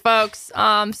 anyways, folks.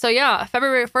 So yeah,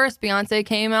 February 1st, Beyonce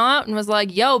came out and was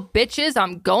like, yo, bitches,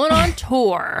 I'm going on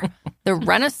tour. The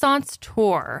Renaissance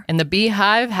Tour. And the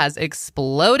Beehive has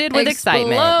exploded with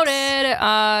excitement.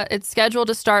 It's scheduled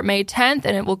to start May 10th,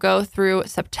 and it will go through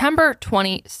September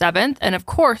 27th. And of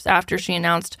course, after she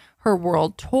announced her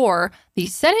world tour, the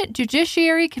Senate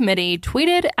Judiciary Committee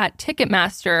tweeted at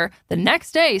Ticketmaster the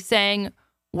next day saying,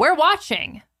 "We're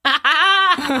watching."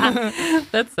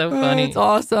 That's so funny. It's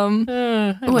awesome.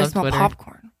 I smell Twitter.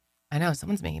 popcorn. I know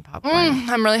someone's making popcorn.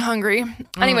 I'm really hungry.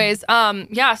 Anyways,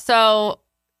 yeah. So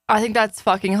I think that's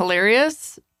fucking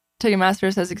hilarious.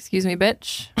 Ticketmaster says, "Excuse me,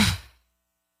 bitch."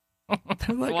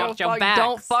 Like,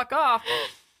 don't fuck off.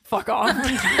 Fuck off.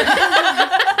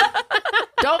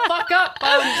 Don't fuck up.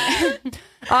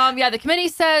 Yeah, the committee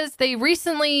says they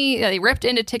recently they ripped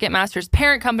into Ticketmaster's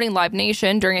parent company, Live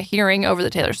Nation, during a hearing over the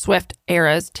Taylor Swift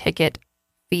era's ticket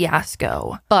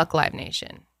fiasco. Fuck Live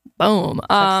Nation. Boom.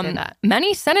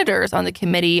 Many senators on the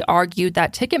committee argued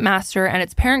that Ticketmaster and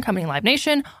its parent company, Live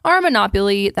Nation, are a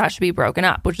monopoly that should be broken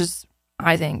up, which is,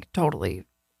 I think, totally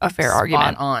a fair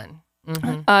argument. Spot on.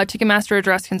 Ticketmaster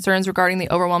addressed concerns regarding the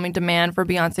overwhelming demand for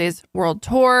Beyonce's world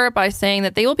tour by saying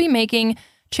that they will be making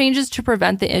changes to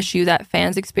prevent the issue that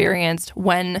fans experienced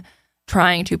when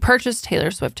trying to purchase Taylor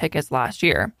Swift tickets last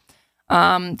year.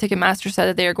 Ticketmaster said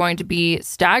that they are going to be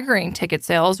staggering ticket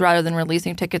sales rather than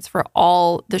releasing tickets for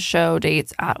all the show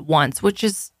dates at once, which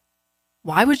is,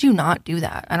 why would you not do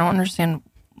that? I don't understand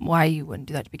why you wouldn't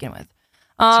do that to begin with.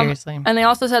 Seriously. And they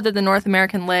also said that the North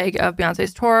American leg of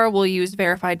Beyonce's tour will use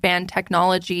verified fan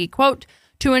technology, quote,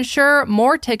 to ensure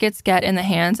more tickets get in the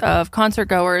hands of concert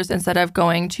goers instead of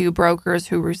going to brokers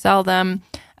who resell them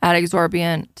at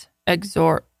exorbitant. I was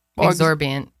going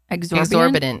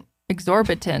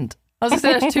to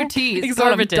say there's two T's.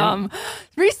 Exorbitant. Dumb.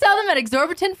 Resell them at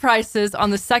exorbitant prices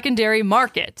on the secondary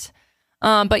market.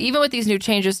 But even with these new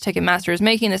changes Ticketmaster is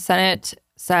making, the Senate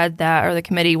said that, or the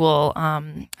committee will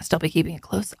still be keeping a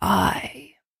close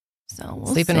eye. So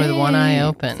we'll Sleeping with one eye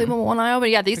open. Sleeping with one eye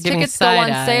open. Yeah, these tickets go on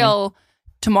sale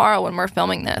tomorrow when we're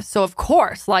filming this. So of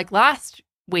course, like last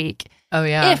week,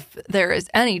 if there is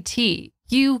any tea,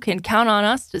 you can count on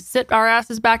us to sit our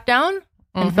asses back down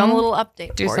and film a little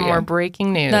update. Do some more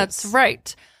breaking news. That's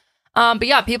right. But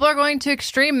yeah, people are going to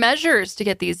extreme measures to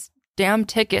get these damn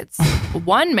tickets.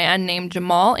 One man named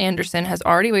Jamal Anderson has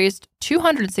already raised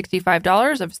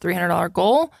 $265 of his $300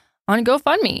 goal on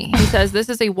GoFundMe. He says, "This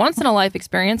is a once-in-a-life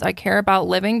experience I care about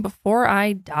living before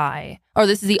I die." Or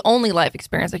this is the only life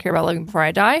experience I care about living before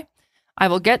I die. "I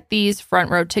will get these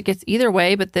front row tickets either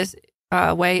way, but this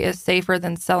way is safer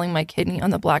than selling my kidney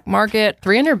on the black market."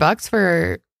 $300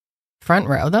 for front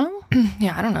row, though?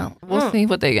 Yeah, I don't know. We'll see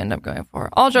what they end up going for.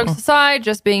 All jokes aside,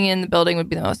 just being in the building would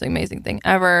be the most amazing thing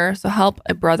ever. So help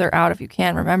a brother out if you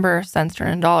can. Remember, cents turn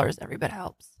into dollars. Every bit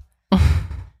helps.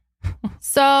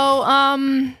 So,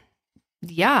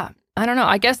 yeah, I don't know.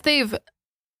 I guess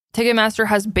Ticketmaster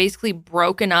has basically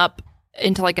broken up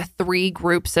into like a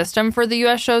 3-group system for the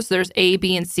U.S. shows. So there's A,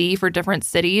 B, and C for different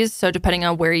cities. So depending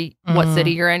on what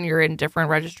city you're in different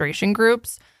registration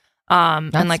groups.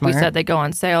 And like smart. We said, they go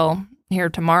on sale here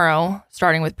tomorrow,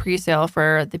 starting with pre-sale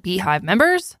for the Beehive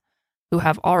members who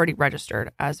have already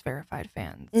registered as verified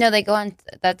fans. No, they go on.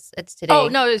 It's today. Oh,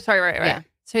 no, sorry, right. Yeah.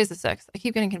 Today's the 6th. I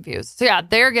keep getting confused. So yeah,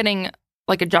 they're getting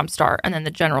like a jump start, and then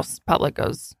the general public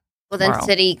goes tomorrow. Then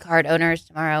City card owners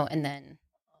tomorrow, and then.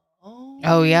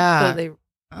 Oh yeah.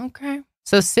 Okay.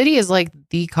 So City is like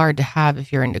the card to have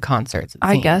if you're into concerts.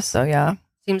 I guess so. Yeah.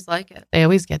 Seems like it. They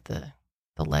always get the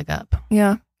leg up.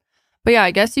 Yeah. But yeah,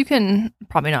 I guess you can,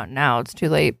 probably not now, it's too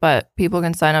late, but people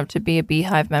can sign up to be a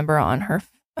Beehive member on her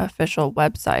official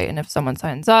website. And if someone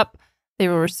signs up, they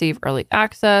will receive early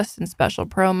access and special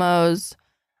promos.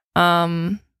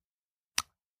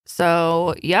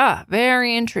 So yeah,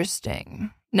 very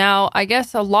interesting. Now, I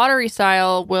guess a lottery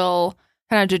style will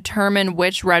kind of determine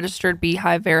which registered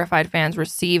Beehive verified fans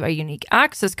receive a unique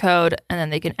access code, and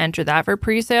then they can enter that for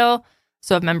pre-sale.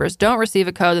 So if members don't receive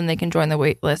a code, then they can join the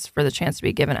wait list for the chance to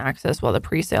be given access while the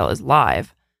pre-sale is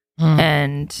live.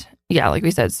 And yeah, like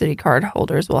we said, City card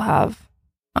holders will have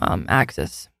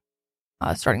access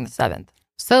starting the 7th.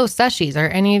 So, Seshies, are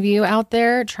any of you out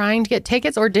there trying to get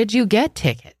tickets, or did you get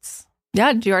tickets?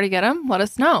 Yeah, did you already get them? Let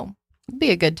us know. It'd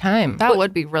be a good time. That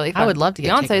would be really fun. I would love to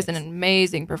get Beyonce tickets. is an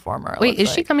amazing performer. Wait, is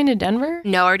she coming to Denver?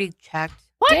 No, I already checked.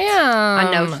 What? Damn.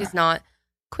 I know she's not.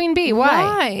 Queen Bee,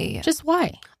 why? Just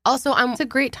why? Also, it's a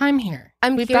great time here.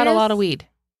 We've got a lot of weed.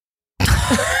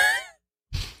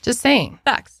 Just saying.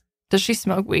 Facts. Does she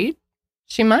smoke weed?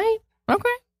 She might.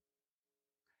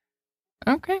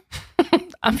 Okay.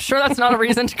 I'm sure that's not a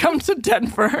reason to come to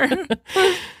Denver.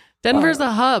 Denver's a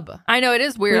hub. I know, it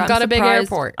is weird. We've got a big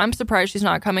airport. I'm surprised she's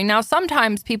not coming. Now,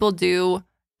 sometimes people do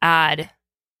add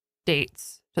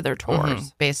dates to their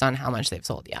tours based on how much they've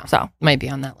sold. Yeah. So might be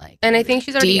on that like. And I think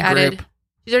she's already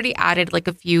added like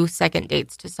a few second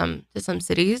dates to some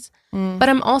cities. But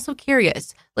I'm also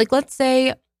curious. Like, let's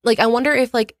say, like, I wonder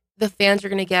if like the fans are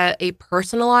going to get a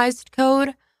personalized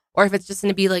code, or if it's just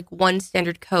going to be like one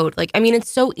standard code. Like, I mean,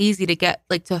 it's so easy to get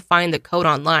like to find the code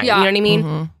online. Yeah. You know what I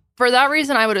mean? for that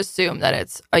reason, I would assume that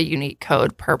it's a unique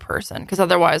code per person. Because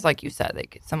otherwise, like you said,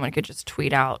 someone could just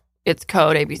tweet out, it's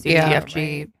code A, B, C, D, E, F, G.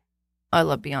 Right. I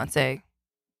love Beyonce.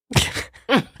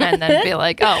 And then be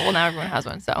like, oh, well, now everyone has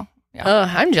one. So, yeah.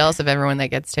 I'm jealous of everyone that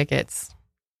gets tickets.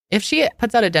 If she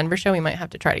puts out a Denver show, we might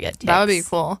have to try to get tickets. That would be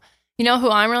cool. You know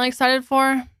who I'm really excited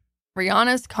for?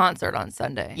 Rihanna's concert on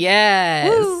Sunday.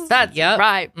 Yes. Woo. That's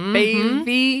right,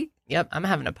 baby. Yep, I'm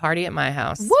having a party at my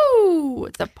house. Woo!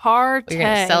 It's a party. We're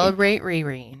going to celebrate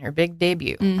Riri and her big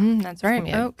debut. That's right.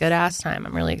 A good ass time.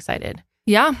 I'm really excited.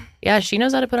 Yeah. Yeah, she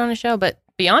knows how to put on a show, but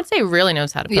Beyonce really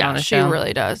knows how to put on a show. Yeah, she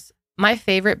really does. My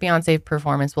favorite Beyonce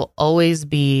performance will always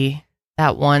be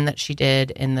that one that she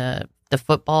did in the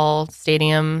football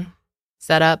stadium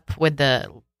setup with the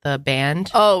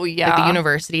band. Oh, yeah. Like the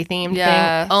university themed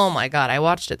thing. Oh, my God. I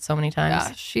watched it so many times.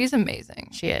 Yeah, she's amazing.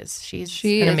 She is. She's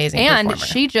an amazing performer. And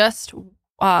she just,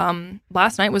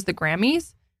 last night was the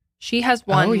Grammys. She has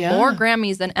won more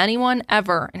Grammys than anyone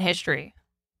ever in history.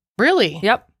 Really?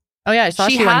 Yep. Oh, yeah. I saw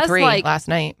she won 3 last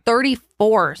night.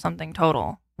 34 or something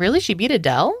total. Really? She beat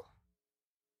Adele?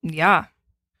 Yeah.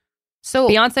 So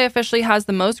Beyonce officially has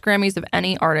the most Grammys of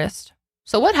any artist.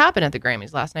 So what happened at the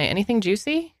Grammys last night? Anything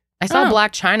juicy? I saw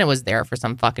Black China was there for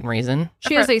some fucking reason.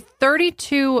 She has a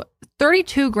 32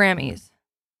 Grammys.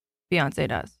 Beyonce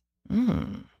does.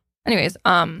 Anyways,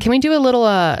 can we do a little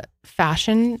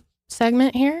fashion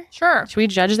segment here? Sure. Should we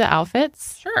judge the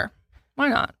outfits? Sure. Why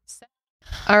not?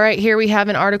 All right, here we have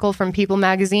an article from People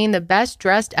Magazine, the best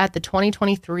dressed at the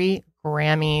 2023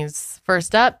 Grammys.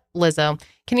 First up, Lizzo.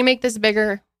 Can you make this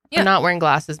bigger? Yeah. I'm not wearing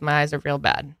glasses. My eyes are real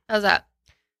bad. How's that?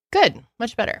 Good.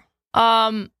 Much better.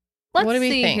 Let's what do we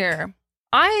see think? Here.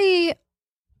 I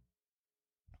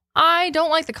don't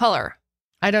like the color.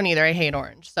 I don't either. I hate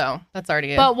orange. So that's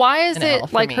already But why is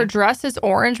it like her dress is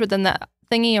orange, but then the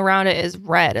thingy around it is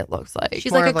red, it looks like.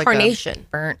 She's like a carnation.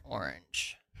 Burnt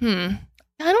orange. I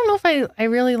don't know if I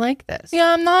really like this.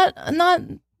 Yeah, I'm not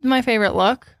my favorite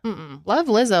look. Love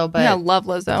Lizzo, but yeah, love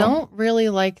Lizzo. Don't really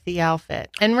like the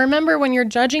outfit. And remember, when you're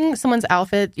judging someone's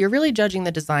outfit, you're really judging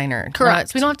the designer. Correct.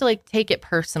 So we don't have to like take it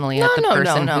personally at the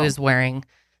person who is wearing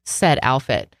said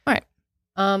outfit. Right.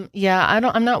 Yeah,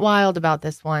 I'm not wild about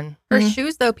this one. Her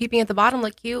shoes though, peeping at the bottom,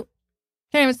 look cute.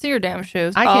 Can't even see your damn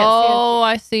shoes. I can't see it. Oh,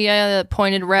 I see. Yeah, the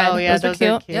pointed red. Oh yeah, those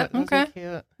are cute. Yep. Those Okay. are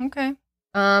cute. Okay.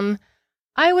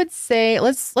 I would say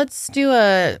let's do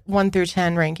a 1 through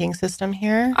 10 ranking system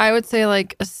here. I would say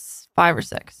like a 5 or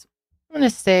 6. I'm gonna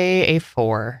say a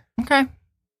 4. Okay,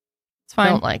 it's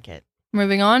fine. Don't like it.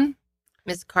 Moving on.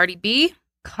 Miss Cardi B.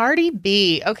 Cardi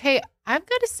B. Okay, I've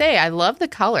got to say I love the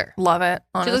color. Love it.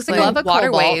 Honestly. She looks like a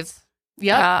water wave.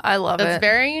 Yep. Yeah, I love it. That's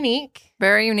very unique.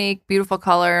 Very unique. Beautiful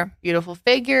color. Beautiful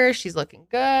figure. She's looking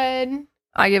good.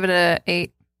 I give it a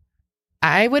 8.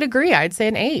 I would agree. I'd say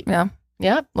an 8. Yeah.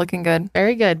 Yep. Looking good.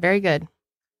 Very good. Very good. All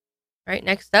right,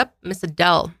 next up, Miss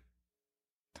Adele.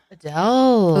 Adele.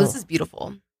 Oh, this is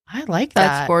beautiful. I like that.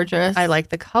 That's gorgeous. I like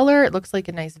the color. It looks like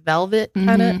a nice velvet,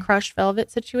 kind of crushed velvet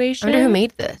situation. I wonder who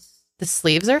made this. The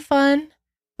sleeves are fun,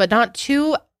 but not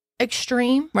too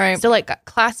extreme. Right. Still like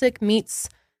classic meets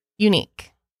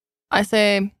unique. I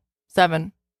say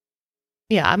 7.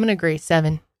 Yeah, I'm going to agree.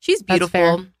 7. She's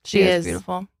beautiful. She is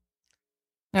beautiful.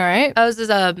 All right. This is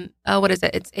what is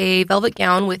it? It's a velvet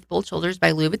gown with bold shoulders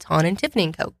by Louis Vuitton and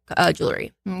Tiffany & Co.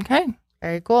 Jewelry. Okay.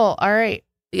 Very cool. All right.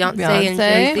 Beyonce and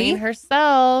Jay-Z. Queen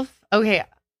herself. Okay.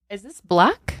 Is this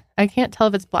black? I can't tell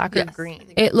if it's black or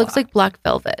green. It looks like black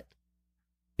velvet.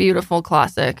 Beautiful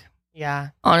classic.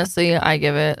 Yeah. Honestly, I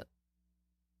give it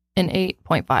an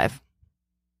 8.5.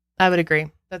 I would agree.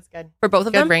 That's good. For both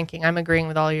of them? Good ranking. I'm agreeing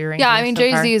with all your rankings. Yeah, I mean, so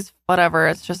far. Jay-Z's whatever.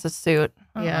 It's just a suit.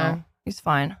 Yeah. He's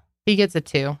fine. He gets a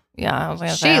 2. Yeah. I was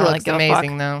gonna say, She I don't looks really give a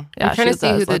amazing, though. Yeah, I'm trying to she see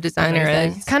who does the look designer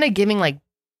amazing. is. Kind of giving like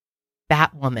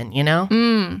Batwoman, you know?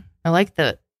 I like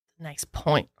the nice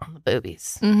point on the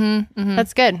boobies.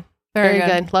 That's good. Very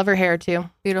good. Love her hair, too.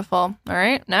 Beautiful. All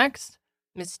right. Next.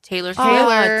 Miss Taylor.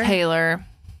 Taylor.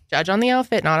 Judge on the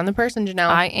outfit, not on the person, Janelle.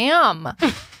 I am.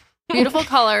 Beautiful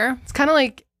color. It's kind of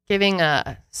like giving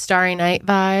Starry Night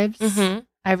vibes.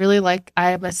 I really like,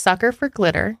 I'm a sucker for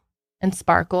glitter and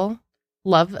sparkle.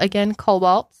 Love, again,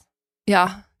 cobalt.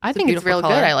 Yeah. I think it's real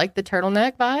color. good. I like the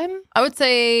turtleneck vibe. I would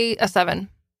say a 7.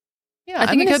 Yeah, I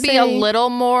think it could be a little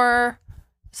more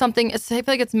something. I feel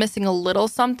like it's missing a little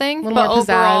something. A little but more pizzazz.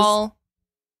 overall,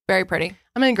 very pretty.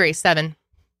 I'm going to agree. 7.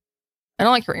 I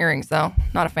don't like her earrings, though.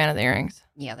 Not a fan of the earrings.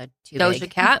 Yeah, they're too Doja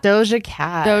big. Cat. Doja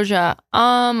Cat.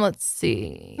 Let's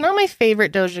see. Not my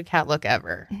favorite Doja Cat look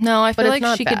ever. No, I feel But it's like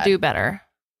not she bad. could do better.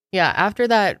 Yeah, after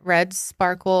that red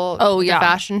sparkle the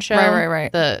fashion show.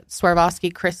 Right. The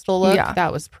Swarovski crystal look. Yeah.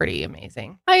 That was pretty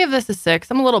amazing. I give this a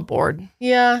 6. I'm a little bored.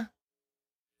 Yeah.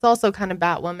 It's also kind of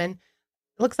Batwoman. It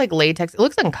looks like latex. It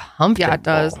looks uncomfortable. Yeah, it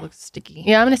does. It looks sticky.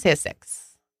 Yeah, I'm going to say a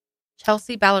 6.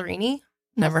 Chelsea Ballerini.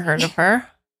 Never heard of her.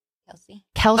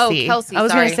 Kelsey. Oh, Kelsey. I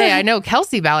was going to say, I know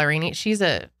Kelsey Ballerini. She's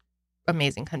a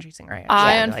amazing country singer.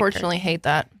 I unfortunately hate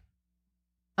that.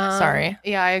 Sorry.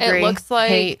 Yeah, I agree. It looks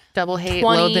like double hate,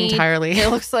 loathe entirely. It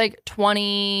looks like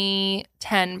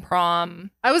 2010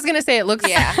 prom. I was gonna say it looks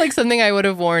like something I would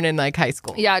have worn in like high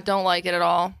school. Yeah, don't like it at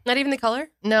all. Not even the color?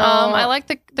 No. I like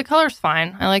the color's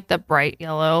fine. I like the bright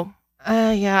yellow.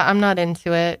 Yeah, I'm not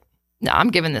into it. No, I'm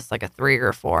giving this like a 3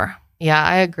 or 4. Yeah,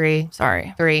 I agree.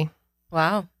 Sorry. 3.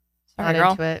 Wow. Sorry, not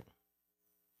girl. into it.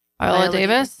 Viola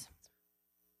Davis.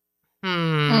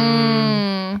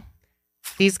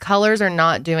 These colors are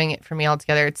not doing it for me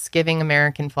altogether. It's giving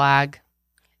American flag.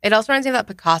 It also reminds me of that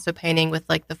Picasso painting with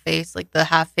like the face, like the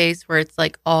half face where it's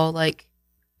like all like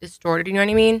distorted. You know what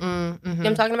I mean? Mm-hmm. You know what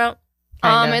I'm talking about?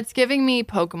 It's giving me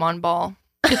Pokemon Ball.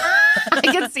 I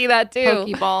can see that too.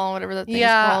 Pokeball, whatever that thing is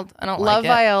called. I don't love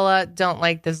like it. Viola. Don't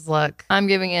like this look. I'm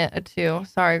giving it a 2.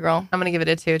 Sorry, girl. I'm gonna give it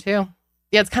a 2 too.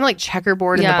 Yeah, it's kind of like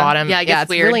checkerboard in the bottom. Yeah, it's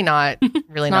weird. really not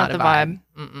not a the vibe.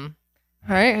 Mm-mm.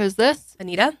 All right, who's this?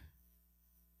 Anita?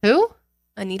 Who?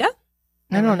 Anita?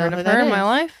 I don't know who that her is. in my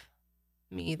life.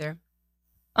 Me either.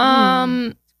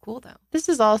 It's cool though. This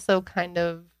is also kind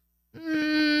of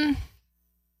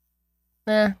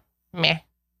meh.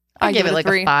 I give it like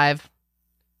 3. a 5.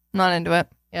 Not into it.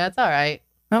 Yeah, it's all right.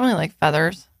 I don't really like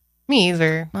feathers. Me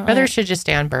either. Not Feathers really. should just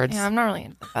stay on birds. Yeah, I'm not really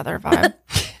into the feather vibe.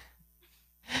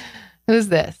 Who's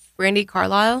this? Brandy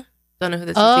Carlisle. Don't know who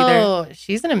this is either. Oh,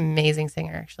 she's an amazing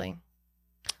singer, actually.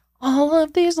 All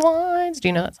of these lines. Do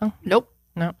you know that song? Nope.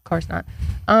 No, of course not.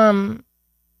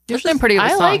 Usually I'm pretty good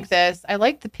with I songs. like this. I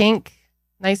like the pink.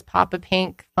 Nice pop of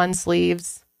pink. Fun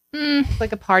sleeves. It's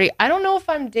like a party. I don't know if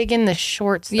I'm digging the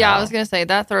shorts, though. Yeah, I was going to say,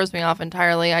 that throws me off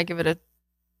entirely. I give it a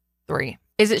 3.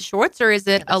 Is it shorts or is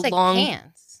it a like long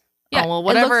pants? Yeah, oh, well,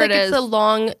 whatever it looks like it is. it's a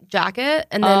long jacket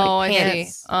and then pants. I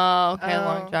see. Oh, okay,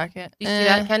 long jacket. You see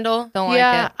that, Kendall? Don't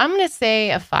like it. I'm going to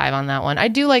say a 5 on that one. I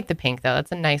do like the pink, though.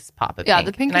 That's a nice pop of pink. Yeah,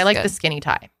 the pink And I is like good. the skinny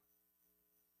tie.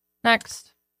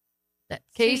 Next. Let's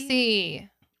Casey.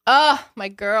 Oh, my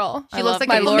girl. She looks like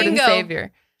my a Lord and flamingo.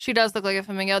 Savior. She does look like a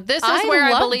flamingo. This is I where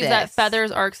I love believe that this.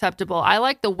 feathers are acceptable. I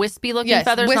like the wispy looking Yes,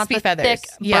 feathers, not wispy the feathers. thick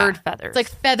Yeah. bird feathers. It's like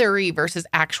feathery versus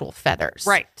actual feathers.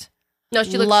 right. No,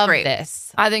 she looks love great.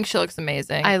 this. I think she looks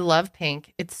amazing. I love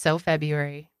pink. It's so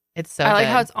February. It's so I like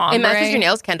good. how it's ombre. It matches your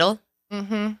nails, Kendall.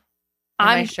 Mm-hmm.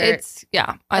 I'm my shirt.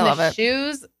 I love it.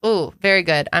 Shoes. Ooh, very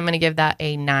good. I'm going to give that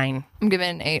a 9. I'm giving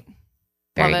it an 8.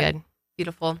 Very Love it. good.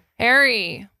 Beautiful.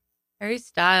 Harry. Harry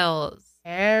Styles.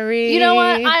 Harry. You know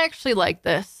what? I actually like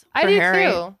this. I for do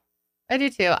Harry. too. I do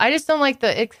too. I just don't like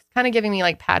it's kind of giving me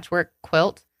like patchwork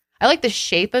quilt. I like the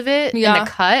shape of it and the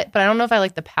cut, but I don't know if I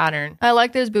like the pattern. I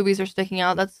like that his boobies are sticking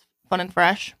out. That's fun and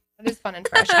fresh. It is fun and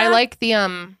fresh. I like the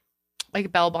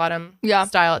like bell bottom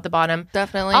style at the bottom.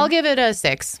 Definitely. I'll give it a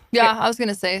 6. Yeah, I was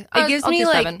gonna say It gives me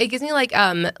like 7. it gives me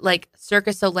like Cirque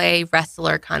du Soleil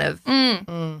wrestler kind of.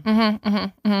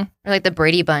 Or like the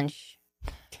Brady Bunch.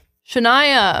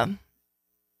 Shania.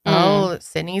 Oh,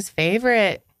 Sydney's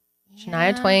favorite.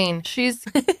 Shania Twain. She's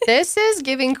This is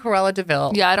giving Cruella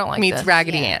DeVille. I don't like meets this.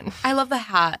 Raggedy Ann. I love the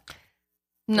hat.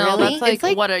 No, Really? that's like, It's,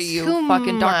 like, what are you, too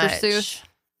fucking Dr. much. Seuss?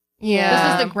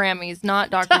 Yeah. This is the Grammys, not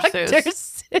Dr.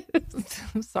 Seuss. I'm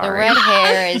The sorry. red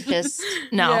hair is just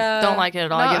No, Yeah. don't like it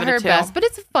at all. Not I give it her a 2. best, but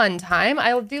it's a fun time.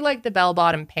 I do like the bell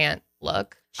bottom pant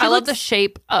look. I love the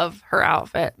shape of her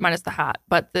outfit, minus the hat,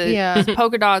 but the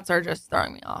polka dots are just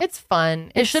throwing me off. It's fun.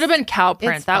 It should have been cow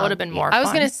print. it's That fun. would have been more I was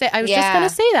fun. gonna say. I was just Yeah. gonna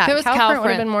say that. If it was cow cow print would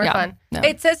have been print, more yeah. fun. No.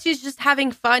 It says she's just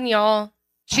having fun, y'all.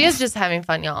 She is just having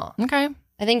fun, y'all. Okay.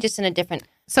 I think just in a different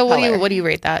So color. what do you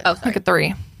rate that? Oh, sorry. Like a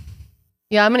 3.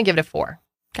 Yeah, I'm gonna give it a 4.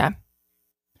 Okay.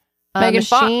 Megan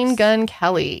Fox. Machine Gun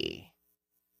Kelly.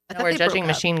 I No, thought we're they judging broke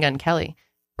up. Machine Gun Kelly.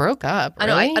 Broke up. I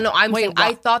know. Really? I know. I'm Wait, saying what?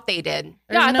 I thought they did.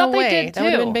 There's I no thought they way. did That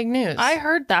would have too. been big news. I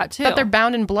heard that too. But they're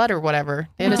bound in blood or whatever.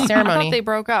 They had a I ceremony. thought they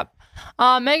broke up.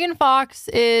 Megan Fox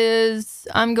is,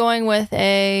 I'm going with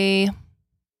a,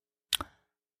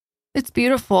 it's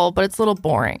beautiful, but it's a little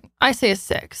boring. I say a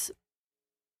 6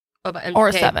 What about or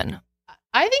a MGK? 7.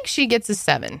 I think she gets a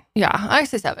 7. Yeah, I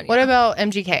say 7. What about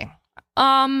MGK?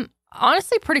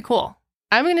 Honestly, pretty cool.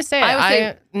 I'm gonna say I would say,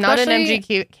 I'm not an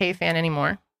especially- MGK fan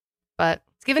anymore, but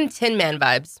It's giving Tin Man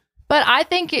vibes. But I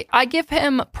think I give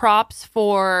him props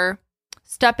for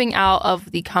stepping out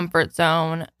of the comfort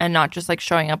zone and not just like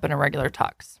showing up in a regular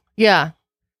tux. yeah,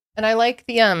 And I like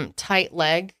the tight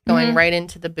leg going right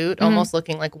into the boot, almost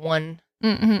looking like one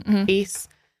piece.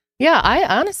 Yeah, I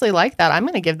honestly like that. I'm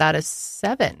going to give that a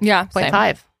 7. Yeah,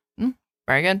 0.5.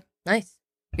 Very good. Nice.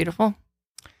 Beautiful.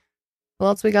 What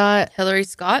else we got? Hillary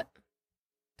Scott.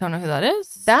 Don't know who that is.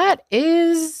 That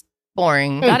is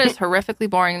boring. That is horrifically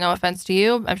boring. No offense to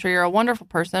you. I'm sure you're a wonderful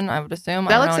person, I would assume.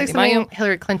 That looks like something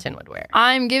Hillary Clinton would wear.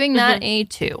 I'm giving that a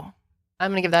 2.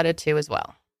 I'm going to give that a 2 as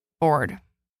well. Bored.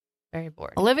 Very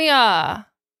bored. Olivia.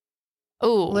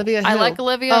 Oh, Olivia who? I like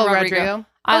Olivia Rodrigo.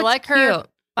 I like her. Cute.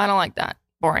 I don't like that.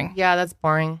 Boring. Yeah, that's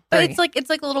boring. But it's like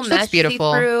a little She mesh looks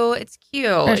beautiful. see-through. It's cute.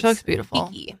 Yeah, she looks beautiful.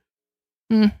 Geeky.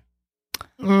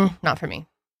 Not for me.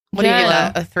 What do you give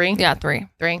that? A 3? Yeah, 3.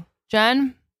 3.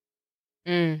 Jen?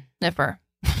 Iffer.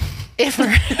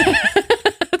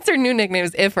 Iffer. That's her new nickname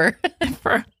is Iffer.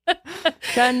 Iffer.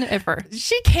 Jen Iffer.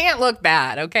 She can't look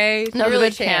bad, okay? She No, really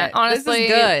bitch can't. Honestly,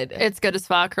 this is good. It's good as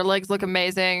fuck. Her legs look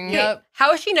amazing. Yep.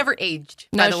 How has she never aged?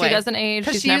 No, by the she way? doesn't age.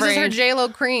 Because She's she never uses her aged. J-Lo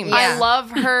cream. Yeah. I love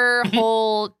her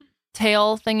whole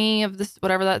tail thingy of this,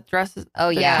 whatever that dress is. Oh,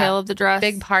 the yeah. tail of the dress.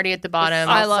 Big party at the bottom.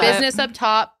 I love Business it. up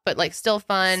top, but like still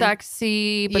fun.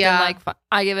 Sexy, but Yeah. then like fun.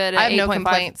 I give it an I have 8.5. no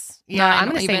complaints. Yeah, 9 I'm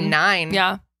going to say even. 9.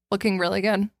 Yeah, looking really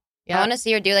good. Yeah. I want to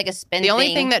see her do like a spin. The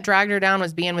only thing that dragged her down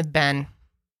was being with Ben.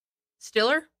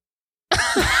 Stiller?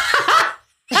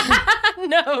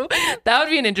 No, that would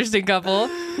be an interesting couple.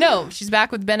 No, she's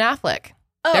back with Ben Affleck.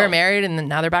 Oh. They were married and then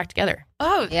now they're back together.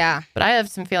 Oh, Yeah. But I have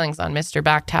some feelings on Mr.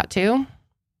 Back Tattoo.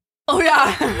 Oh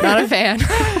yeah, Not a fan.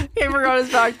 He forgot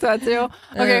his back tattoo.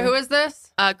 Okay, who is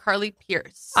this? Carly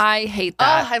Pierce. I hate Oh,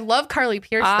 that. I love Carly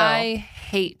Pierce though. I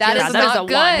hate That that. is That is not a 1.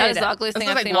 good. That is the ugliest This thing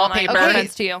is I've like seen all night. wallpaper. No Okay.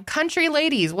 offense to you. Country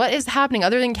ladies, what is happening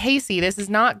other than Casey? This is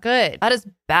not good. That is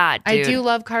bad, dude. I do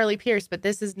love Carly Pierce, but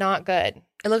this is not good.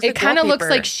 It Kind of looks wallpaper.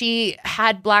 like she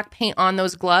had black paint on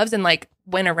those gloves and like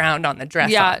went around on the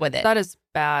dress up with it. that is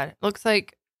bad. Looks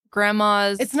like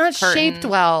grandma's. It's not curtain. shaped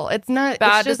well. It's not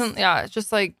Bad it's just, doesn't. Yeah, it's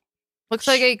just like looks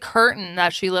like a curtain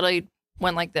that she literally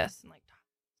went like this. And like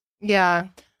Yeah,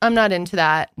 I'm not into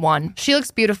that. 1. She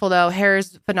looks beautiful though. Hair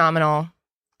is phenomenal.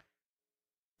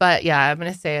 But yeah, I'm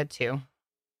gonna say a 2.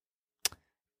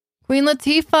 Queen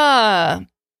Latifah.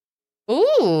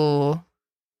 Ooh,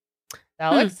 that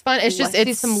looks fun. It's just I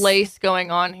see it's some lace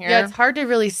going on here. Yeah, it's hard to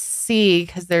really see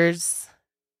because it's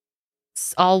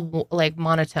all like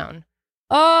monotone.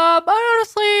 I'm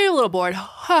honestly a little bored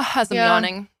as I'm Yeah.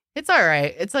 yawning. It's all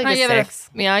right. It's like I a give 6.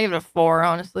 I give it a 4.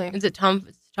 Honestly, Is it Tom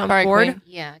Sorry, Ford? Queen.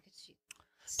 Yeah.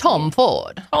 Tom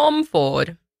Ford. Tom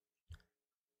Ford.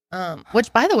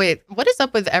 Which, by the way, what is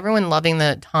up with everyone loving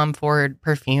the Tom Ford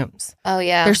perfumes? Oh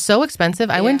yeah. They're so expensive.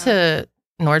 I went to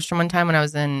Nordstrom one time when I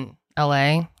was in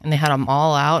LA, and they had them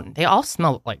all out. And they all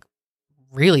smell like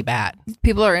really bad.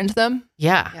 people are into them.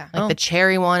 Yeah, like Oh. the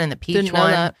cherry one and the peach Didn't know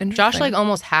one. that. Josh Interesting. like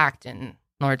almost hacked in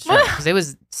Nordstrom because it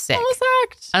was sick. Almost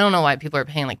act. I don't know why people are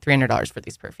paying like $300 for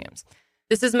these perfumes.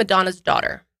 This is Madonna's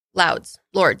daughter. Lords.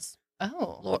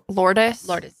 Oh, Lourdes.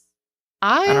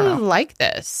 I don't know. like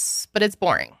this, but it's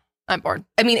boring. I'm bored.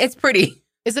 I mean, it's pretty.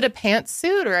 Is it a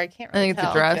pantsuit or I can't I really think it's a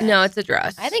tell. dress. No, it's a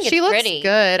dress. I think She it's looks pretty.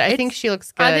 good. I think she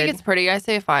looks good. I think it's pretty. I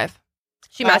say a 5.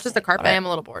 She matches the carpet. But I am a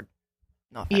little bored.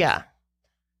 No offense. Yeah.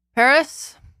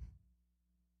 Paris.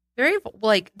 Very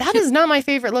like That is not my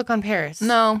favorite look on Paris.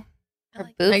 No. Her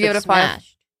I boob I give it looks a 5.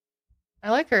 smashed.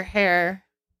 I like her hair.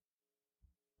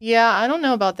 Yeah, I don't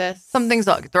know about this. Something's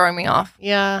throwing me off.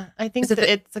 Yeah, I think Is it that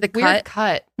the- it's a the weird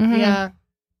cut. Mhm. Yeah.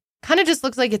 Kind of just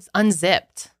looks like it's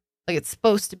unzipped. Like it's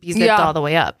supposed to be zipped Yeah. all the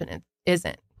way up and it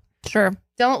isn't. Sure.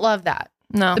 Don't love that.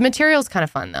 No. The material's kind of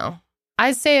fun though.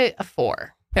 I'd say a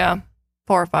 4. Yeah.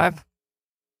 4 or 5.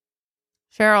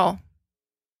 Cheryl.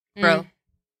 bro.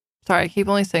 Sorry, I keep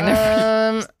only saying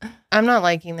that. I'm not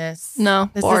liking this. No,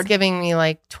 This bored. is giving me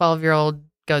like 12-year-old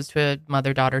goes to a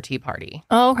mother-daughter tea party.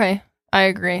 Oh, okay. I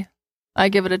agree. I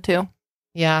give it a 2.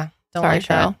 Yeah. Don't Sorry, like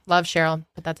that. Cheryl. Love Cheryl,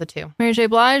 but that's a 2. Mary J.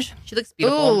 Blige. She looks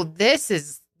beautiful. Ooh, this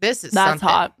is That's something.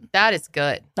 hot. That is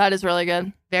good. That is really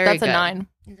good. Very That's good. a 9.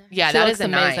 Yeah, She that looks is a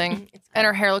amazing. 9. And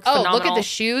her hair looks Oh, phenomenal. look at the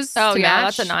shoes. Oh, to yeah.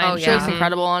 match. That's a 9. Oh, She yeah. looks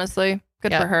incredible, honestly.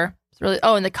 Good Yep. for her. It's really.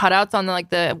 Oh, and the cutouts on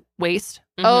the waist.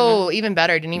 Mhm. Oh, even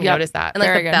better. Didn't even Yep. notice that. and like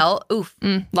very the good. belt. Oof.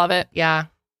 Love it. Yeah.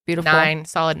 Beautiful. 9.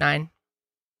 Solid 9.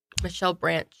 Michelle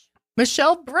Branch.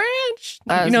 Michelle Branch.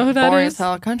 That You is know who that boring is? as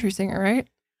hell, country singer, right?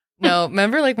 No,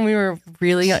 remember like when we were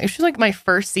really young? She was like my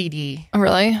first CD. Oh,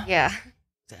 really? Yeah.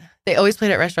 They always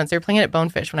played at restaurants. They were playing it at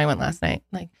Bonefish when I went last night.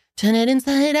 Like, turn it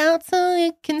inside out so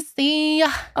you can see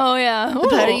Oh, yeah. the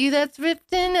part of you that's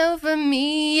written over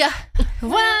me.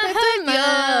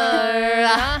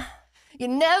 You're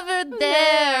never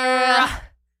there.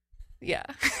 Yeah.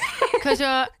 Because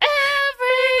you're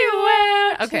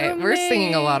not? Okay, we're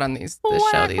singing a lot on this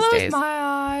show these days.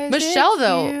 Michelle,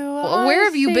 though, where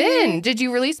have you been? Did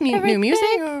you release new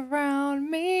music? Around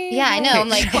me. Yeah, I know. I'm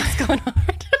like, what's going on?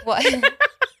 What?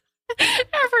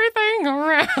 Everything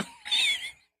around.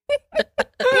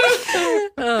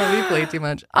 Oh, we play too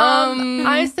much.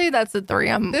 I say that's a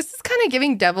 3. This is kind of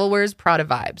giving Devil Wears Prada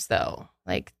vibes, though.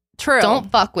 Like, true. Don't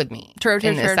fuck with me. True.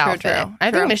 Outfit.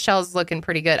 I think Michelle's looking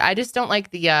pretty good. I just don't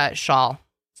like the shawl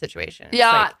situation.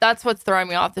 Yeah, that's what's throwing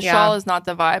me off. The shawl is not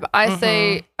the vibe. I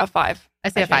say a 5. I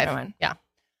say a 5. Yeah.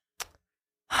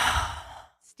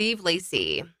 Steve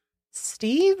Lacy.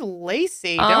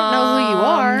 Don't know who you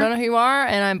are. Don't know who you are,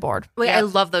 and I'm bored. Wait, I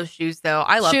love those shoes, though.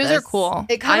 I love shoes this. are cool.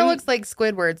 It kind of looks like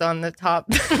Squidward's on the top.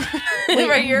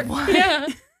 Right here. Yeah.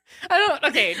 I don't.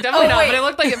 Okay, definitely not. But it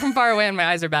looked like it from far away, and my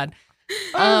eyes are bad.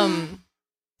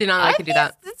 Did not like to do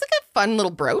that. It's like a fun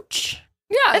little brooch.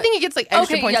 Yeah, I think he gets like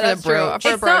extra points for the brooch.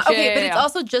 It's not okay, but it's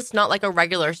also just not like a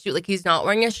regular suit. Like he's not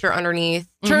wearing a shirt underneath.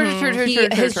 True.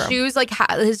 His shoes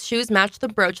his shoes match the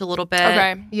brooch a little bit.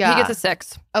 Okay, yeah, he gets a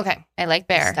 6. Okay, I like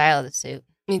the style of the suit.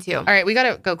 Me too. All right, we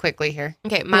gotta go quickly here.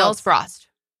 Okay, Miles Frost.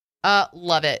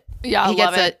 Love it. Yeah, he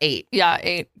gets an 8. Yeah,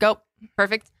 8. Go.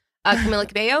 Perfect. Camila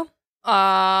Cabello.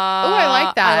 I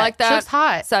like that. She looks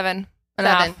hot. 7.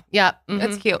 7. Yeah,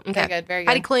 that's cute. Okay, good. Very good.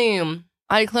 Heidi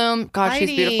Klum. God, she's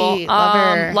beautiful. Love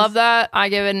her. Love that. I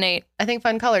give it an 8. I think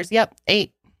fun colors. Yep,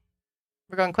 8.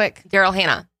 We're going quick. Daryl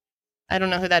Hannah. I don't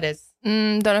know who that is.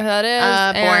 Don't know who that is.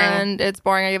 Boring. And it's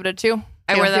boring. I give it a 2.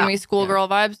 I wear that. Me schoolgirl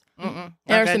vibes.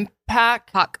 Anderson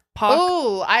Paak.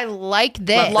 Oh, I like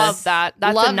this. Love that.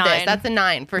 That's a 9. This. That's a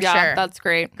 9 for sure. That's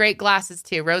great. Great glasses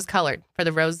too. Rose colored for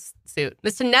the rose suit.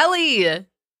 Mr.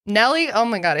 Nelly. Oh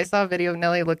my God. I saw a video of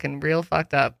Nelly looking real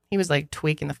fucked up. He was like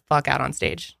tweaking the fuck out on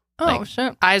stage. Oh,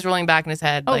 shit. Eyes rolling back in his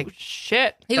head. Oh,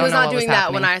 shit. He was not doing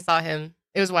that when I saw him.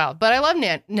 It was wild. But I love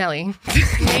Nelly.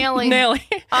 Nelly.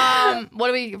 What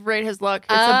do we rate his look?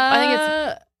 I think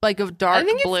it's like a dark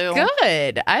blue. It's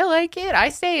good. I like it. I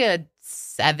say a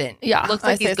 7. Yeah. Looks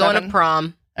like he's going to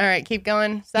prom. All right, keep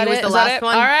going. Is that the last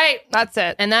one? All right. That's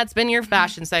it. And that's been your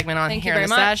fashion segment on Thank here you very in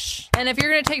the much. Sesh. And if you're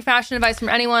going to take fashion advice from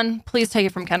anyone, please take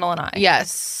it from Kendall and I.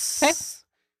 Yes. Okay.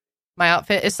 My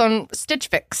outfit is on Stitch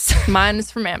Fix. Mine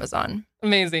is from Amazon.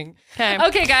 Amazing.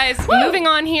 Okay, guys. Moving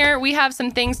on here. We have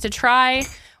some things to try.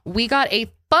 We got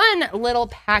a fun little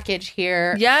package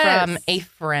here from a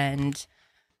friend.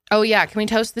 Oh, yeah. Can we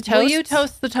toast the toast? Will you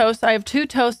toast the toast? I have 2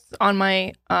 toasts on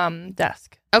my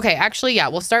desk. Okay. Actually, yeah.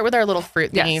 We'll start with our little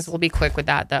fruit thingies. Yes. We'll be quick with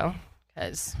that, though.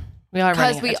 Because we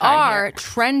are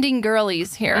trending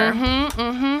girlies here.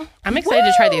 I'm excited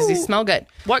to try these. These smell good.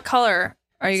 What color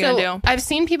are you going to do? I've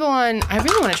seen people on... I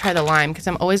really want to try the lime because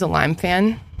I'm always a lime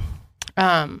fan.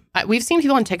 We've seen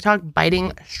people on TikTok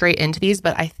biting straight into these,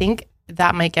 but I think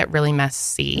that might get really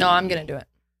messy. No, I'm going to do it.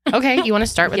 Okay. You want to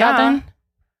start with that then?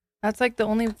 That's like the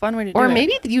only fun way to do it. Or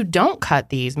maybe you don't cut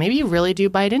these. Maybe you really do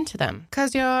bite into them.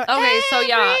 Because you're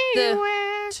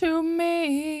to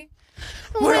me.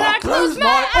 When I close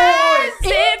my eyes,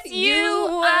 it's you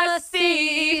I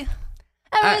see.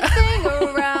 Everything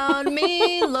around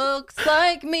me looks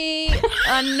like me.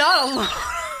 I'm not alone.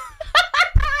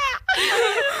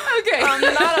 Okay. I'm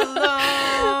not alone.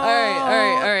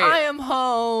 All right. I am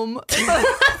home.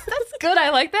 That's good. I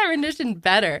like that rendition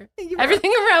better.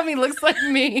 Everything around me looks like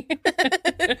me.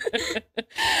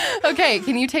 Okay,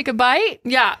 can you take a bite?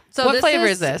 Yeah. So what flavor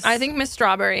is this? I think Miss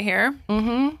Strawberry here.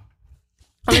 I'm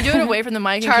going to do it away from the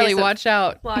mic. Charlie, watch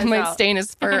out. It might stain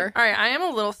his fur. All right, I am a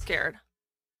little scared.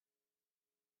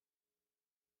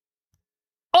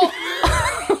 Oh!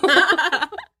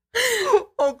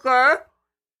 Okay.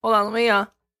 Hold on, let me,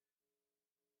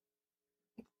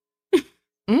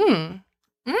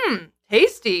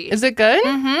 tasty. Is it good?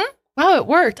 Mm-hmm. Wow, it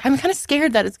worked. I'm kind of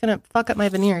scared that it's going to fuck up my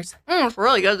veneers. It's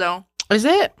really good, though. Is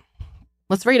it?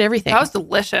 Let's rate everything. That was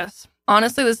delicious.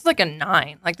 Honestly, this is like a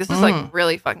 9. Like, this is like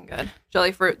really fucking good.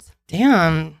 Jelly fruits.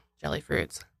 Damn. Jelly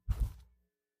fruits.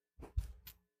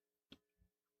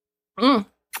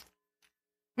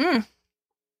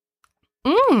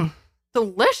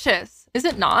 Delicious. Is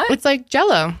it not? It's like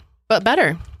Jell-O, but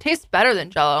better. Tastes better than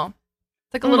Jell-O.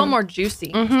 It's like a little more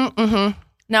juicy.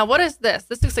 Now, what is this?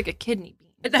 This looks like a kidney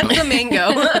bean. That's a mango.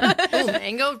 Oh,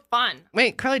 mango? Fun.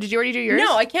 Wait, Carly, did you already do yours?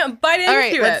 No, I can't bite into it. All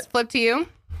right, let's flip to you.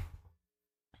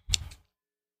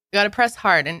 You got to press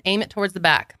hard and aim it towards the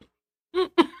back. You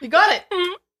got it.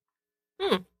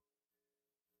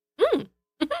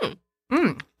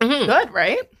 Good,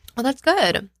 right? Oh, that's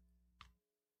good.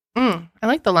 I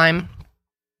like the lime.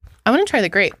 I want to try the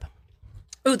grape.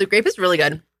 Oh, the grape is really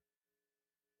good.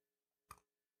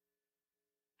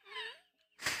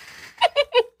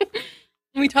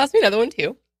 Can we toss me another one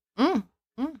too?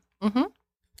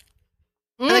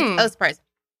 Surprise.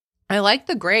 I like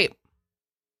the grape.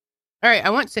 All right,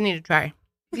 I want Sydney to try.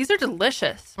 These are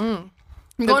delicious. The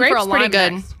grape's pretty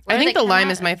good. I think the lime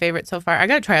is my favorite so far. I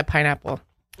gotta try a pineapple.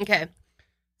 Okay.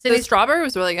 The strawberry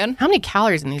was really good. How many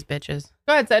calories in these bitches?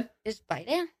 Go ahead, Sid. Just bite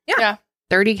it? Yeah.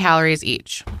 30 calories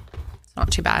each. It's not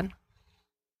too bad.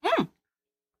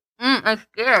 I'm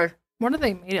scared. What are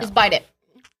they made of? Just bite it.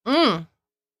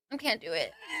 I can't do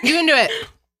it. You can do it.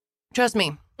 Trust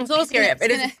me. It's a little scary.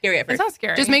 It is scary at first. It's not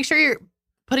scary. Just make sure you're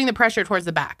putting the pressure towards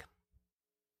the back.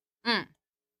 They're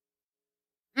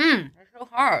so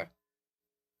hard.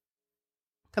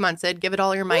 Come on, Sid. Give it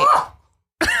all your might.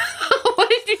 What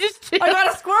did you just do? I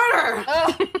got a squirter.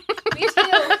 Me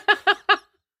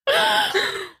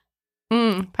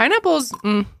too. Pineapples.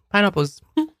 Pineapples.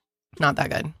 Not that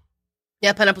good.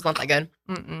 Yeah, pineapple's not that good.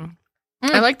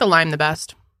 I like the lime the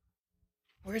best.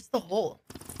 Where's the hole?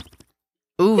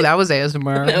 Ooh, that was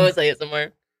ASMR. That was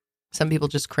ASMR. Some people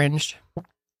just cringed.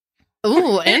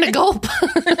 Ooh, and a gulp.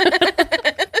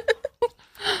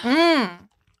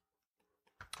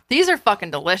 These are fucking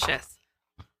delicious.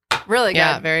 Really good.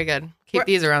 Yeah, very good. Keep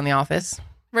these around the office.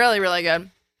 Really, really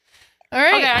good. All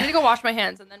right. Okay, I need to go wash my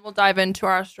hands and then we'll dive into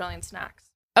our Australian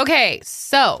snacks. Okay,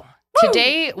 so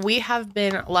today we have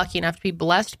been lucky enough to be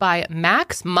blessed by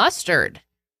Max Mustard.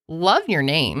 Love your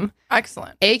name.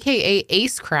 Excellent. AKA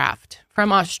Acecraft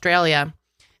from Australia.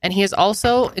 And he has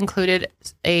also included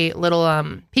a little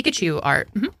Pikachu art.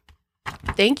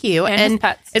 Thank you. And his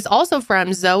pets. It's also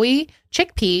from Zoe,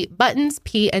 Chickpea, Buttons,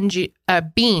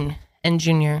 Bean, and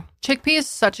Junior. Chickpea is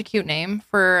such a cute name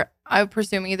for, I would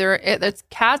presume, it's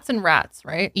cats and rats,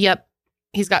 right? Yep.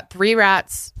 He's got 3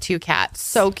 rats, 2 cats.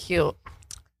 So cute.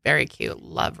 Very cute.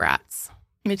 Love rats.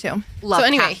 Me too. So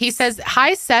anyway, he says,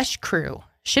 "Hi, Sesh crew.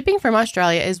 Shipping from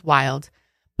Australia is wild,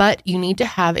 but you need to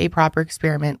have a proper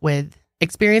experience with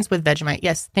Vegemite."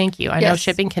 Yes, thank you. I know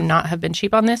shipping cannot have been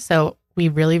cheap on this, so we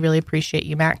really, really appreciate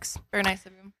you, Max. Very nice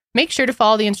of you. Make sure to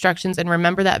follow the instructions and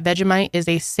remember that Vegemite is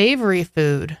a savory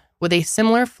food with a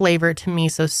similar flavor to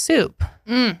miso soup.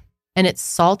 And it's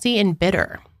salty and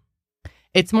bitter.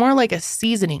 It's more like a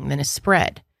seasoning than a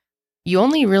spread. You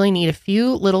only really need a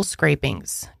few little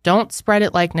scrapings. Don't spread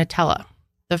it like Nutella.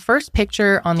 The first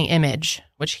picture on the image,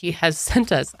 which he has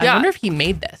sent us, I wonder if he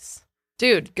made this.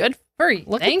 Dude, good for you.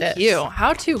 Thank you.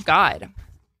 How-to guide.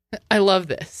 I love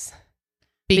this.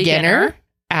 Beginner,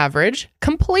 average,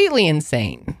 completely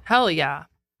insane. Hell yeah.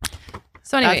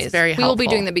 So anyways, we will be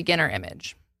doing the beginner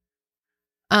image.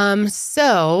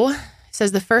 So it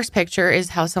says the first picture is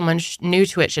how someone new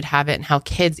to it should have it and how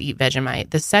kids eat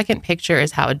Vegemite. The second picture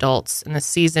is how adults and the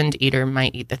seasoned eater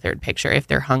might eat the third picture if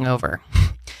they're hungover.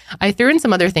 I threw in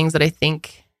some other things that I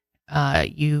think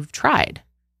you've tried.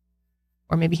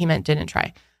 Or maybe he meant didn't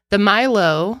try. The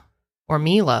Milo or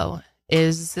Milo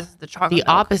is the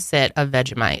opposite of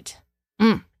Vegemite.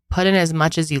 Put in as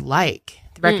much as you like.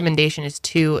 The recommendation is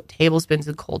 2 tablespoons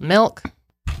of cold milk.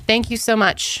 Thank you so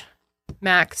much,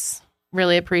 Max.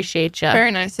 Really appreciate you.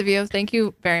 Very nice of you. Thank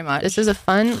you very much. This is a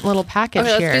fun little package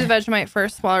here. Let's do the Vegemite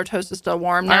first while our toast is still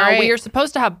warm. Now, we are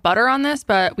supposed to have butter on this,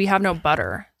 but we have no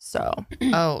butter. So,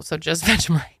 so just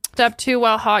Vegemite. Step 2,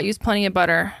 while hot, use plenty of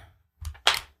butter.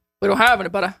 We don't have any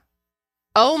butter.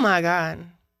 Oh my God.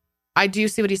 I do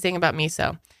see what he's saying about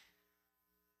miso.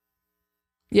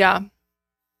 Yeah.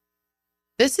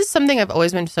 This is something I've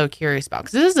always been so curious about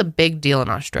because this is a big deal in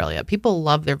Australia. People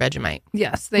love their Vegemite.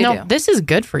 Yes, they do. This is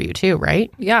good for you too,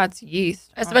 right? Yeah, it's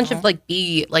yeast. It's a bunch of like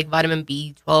vitamin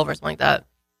B12 or something like that.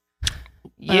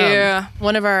 Yeah.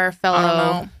 One of our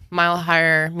fellow Mile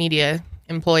Higher Media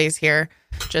employees here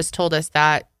just told us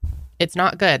that it's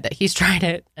not good, that he's tried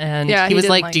it. And he was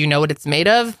like, do you know what it's made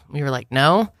of? We were like,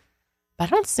 no. But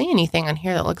I don't see anything on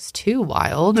here that looks too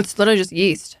wild. It's literally just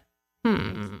yeast.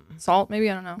 Salt, maybe?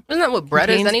 I don't know. Isn't that what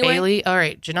bread is anyway? Bailey. All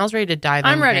right. Janelle's ready to dive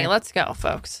in. I'm ready. Let's go,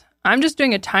 folks. I'm just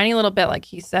doing a tiny little bit like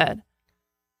he said.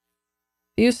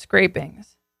 Few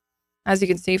scrapings. As you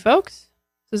can see, folks,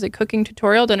 this is a cooking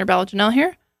tutorial done by Janelle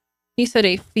here. He said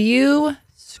a few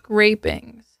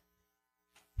scrapings.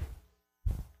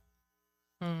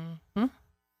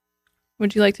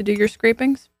 Would you like to do your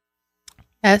scrapings?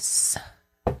 Yes.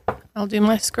 I'll do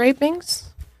my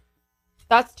scrapings.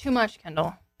 That's too much,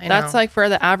 Kendall. That's like for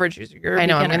the average user. You're a I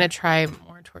know. beginner. I'm going to try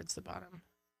more towards the bottom.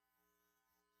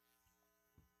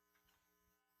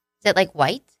 Is it like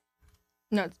white?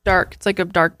 No, it's dark. It's like a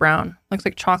dark brown. Looks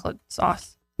like chocolate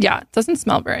sauce. Yeah, it doesn't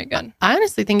smell very good. I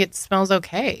honestly think it smells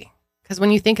okay. Because when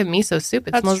you think of miso soup,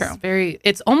 it smells very...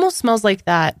 It almost smells like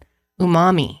that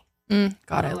umami.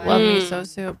 God, I love miso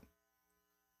soup.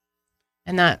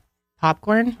 And that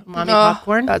popcorn, umami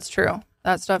popcorn. That's true.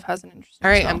 That stuff has an interesting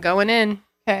All right, smell. I'm going in.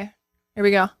 Okay, here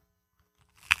we go.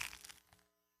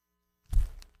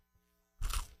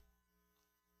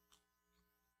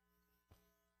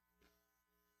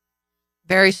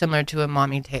 Very similar to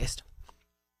umami taste.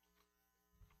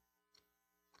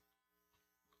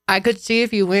 I could see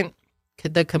if you went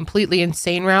the completely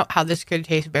insane route, how this could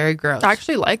taste very gross. I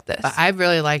actually like this. But I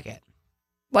really like it.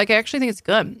 Like, I actually think it's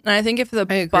good. And I think if the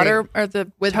butter or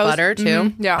the with toast, butter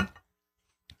too. Yeah.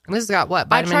 And this has got what?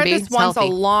 I Vitamin tried B? this It's once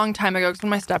healthy. a long time ago because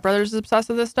one of my stepbrothers is obsessed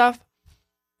with this stuff.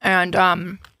 And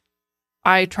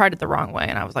I tried it the wrong way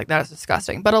and I was like, that is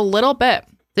disgusting. But a little bit.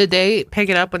 Did they pick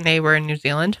it up when they were in New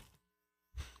Zealand?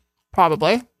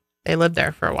 Probably. They lived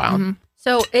there for a while. Mm-hmm.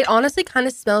 So it honestly kind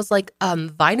of smells like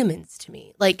vitamins to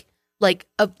me. Like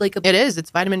a It is.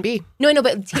 It's vitamin B. No, I know,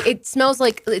 but it smells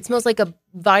like a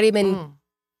vitamin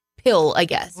pill, I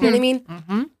guess. You know what I mean?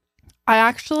 Mm-hmm. I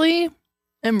actually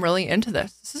am really into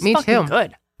this. This is Me fucking too.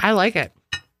 good. I like it.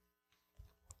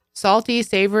 Salty,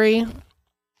 savory.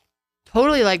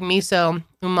 Totally like miso,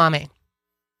 umami,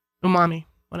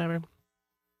 whatever.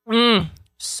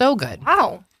 So good.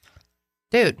 Wow.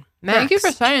 Dude, Max, Thank you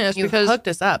for saying this you because hooked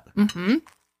us up. Mm-hmm.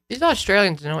 These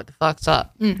Australians know what the fuck's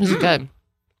up. Mm-hmm. This is good.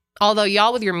 Although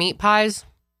y'all with your meat pies,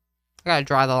 I gotta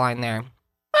draw the line there.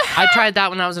 I tried that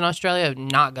when I was in Australia.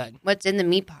 Not good. What's in the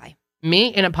meat pie?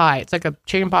 Meat in a pie. It's like a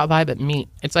chicken pot pie, but meat.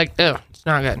 It's like, ew, it's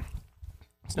not good.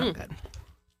 It's not good.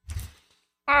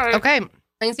 All right. Okay.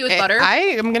 I can see with butter. I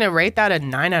am going to rate that a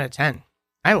 9 out of 10.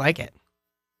 I like it.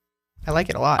 I like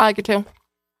it a lot. I like it too.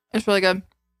 It's really good.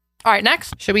 All right,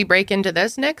 next. Should we break into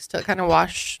this next to kind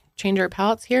of change our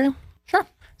palates here? Sure.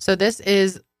 So this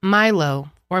is Milo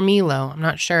or Milo. I'm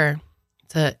not sure.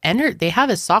 They have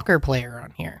a soccer player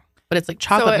on here, but it's like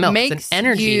chocolate milk. It's an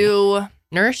energy.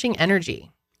 Nourishing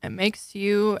energy. It makes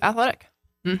you athletic.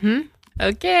 Mm-hmm.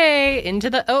 Okay, into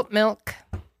the oat milk.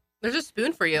 There's a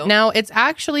spoon for you. Now, it's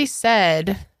actually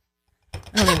said, I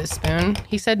don't need a spoon.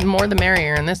 He said more the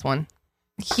merrier in this one.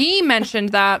 He mentioned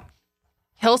that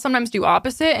he'll sometimes do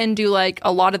opposite and do like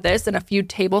a lot of this and a few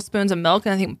tablespoons of milk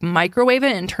and I think microwave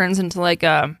it and turns into like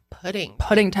a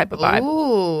pudding type of vibe.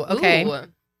 Ooh, okay. Ooh.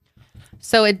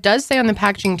 So it does say on the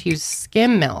packaging to use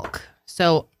skim milk.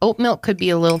 So oat milk could be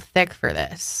a little thick for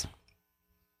this.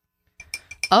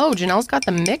 Oh, Janelle's got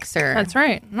the mixer. That's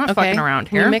right. I'm not fucking around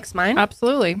Can here. you mix mine?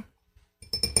 Absolutely.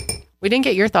 We didn't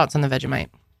get your thoughts on the Vegemite.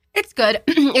 It's good.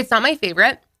 It's not my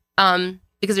favorite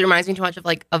because it reminds me too much of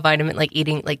like a vitamin, like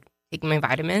taking my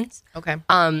vitamins. Okay.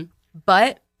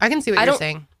 But I can see what you're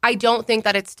saying. I don't think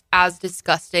that it's as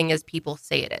disgusting as people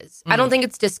say it is. I don't think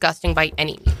it's disgusting by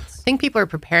any means. I think people are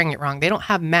preparing it wrong. They don't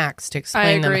have Max to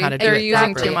explain them how to do They're it.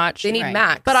 using properly. too much. They need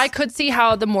Max. But I could see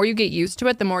how the more you get used to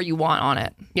it, the more you want on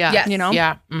it. Yeah. Yes. You know?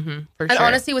 Yeah. Mm-hmm. For And sure.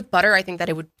 honestly, with butter, I think that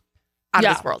it would out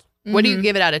of this world. What do you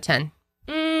give it out of 10?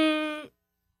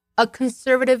 A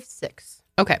conservative 6.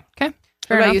 Okay. Okay.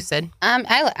 What about you, Sid?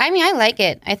 I mean, I like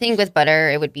it. I think with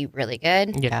butter, it would be really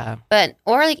good. Yeah. But,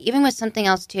 or like even with something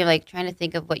else too, like trying to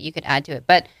think of what you could add to it.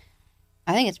 But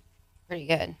I think it's pretty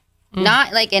good.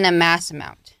 Not like in a mass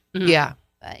amount. Yeah.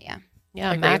 But yeah.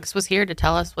 Yeah. Max was here to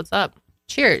tell us what's up.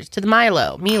 Cheers to the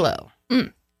Milo.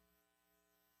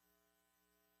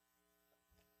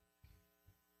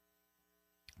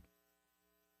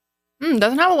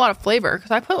 Doesn't have a lot of flavor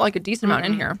because I put like a decent amount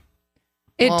in here.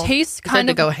 It tastes kind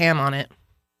of to go ham on it.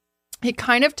 It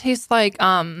kind of tastes like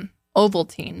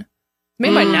Ovaltine. It's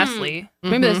made by Nestle.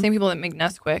 Maybe the same people that make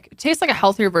Nesquik. It tastes like a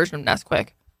healthier version of Nesquik.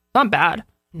 It's not bad.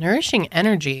 Nourishing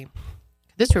energy.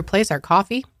 Could this replace our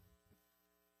coffee?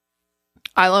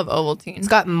 I love Ovaltine. It's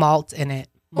got malt in it.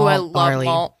 Oh, I love barley.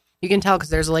 malt. You can tell because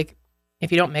there's like,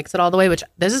 if you don't mix it all the way, which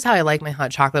this is how I like my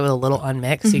hot chocolate with a little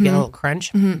unmixed. So you get a little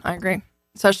crunch. I agree.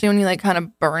 Especially when you like kind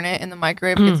of burn it in the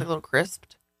microwave. It gets like, a little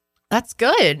crisped. That's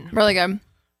good. Really good.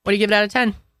 What do you give it out of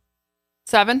 10?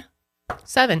 7.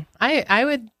 7. I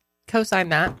would co-sign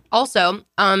that. Also,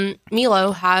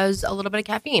 Milo has a little bit of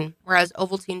caffeine, whereas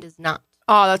Ovaltine does not.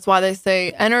 Oh, that's why they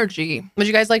say energy. Would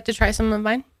you guys like to try some of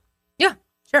mine? Yeah,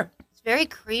 sure. It's very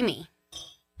creamy.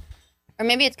 Or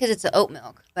maybe it's because it's the oat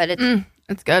milk, but it's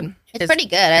It's good. it's pretty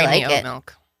good. I like oat it.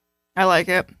 milk. I like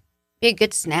it. Be a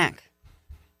good snack.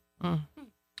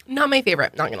 Not my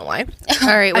favorite, not gonna lie. All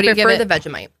right, what do you give prefer it? the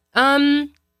Vegemite.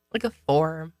 Like a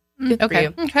 4. Okay.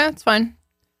 Okay, that's fine.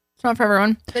 It's not for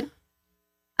everyone.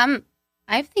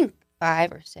 I think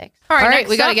 5 or 6. All right, next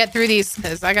we got to up. get through these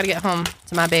because I got to get home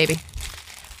to my baby.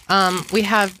 We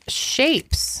have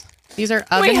shapes. These are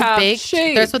oven baked.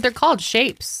 shapes. That's what they're called.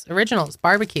 Shapes. Originals.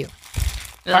 Barbecue.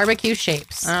 Barbecue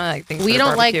shapes. I don't like things We that are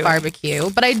don't like barbecue,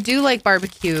 but I do like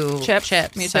barbecue Chips?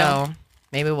 chips. Me too. So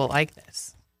Maybe we'll like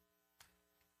this.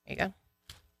 There you go.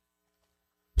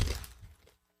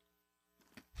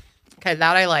 Okay,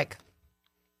 that I like.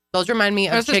 Those remind me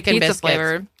of chicken biscuits.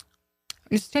 Flavored.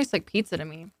 It just tastes like pizza to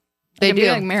me. They do.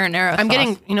 Like marinara I'm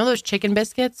sauce. getting, those chicken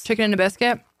biscuits? Chicken and a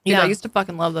biscuit? Dude, I used to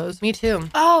fucking love those. Me too.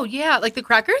 Oh, yeah. Like the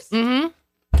crackers?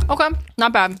 Mm-hmm. Okay.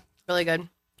 Not bad. Really good.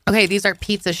 Okay, these are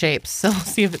pizza shapes. So we'll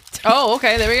see if it's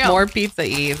okay. There we go. more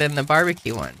pizza-y than the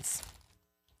barbecue ones.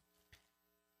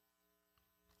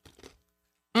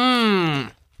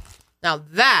 Now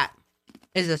that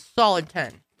is a solid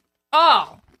 10.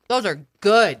 Oh. Those are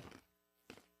good.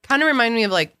 Kind of remind me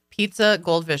of like pizza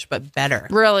goldfish, but better.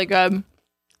 Really good.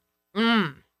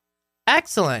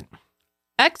 Excellent.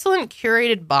 Excellent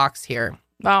curated box here.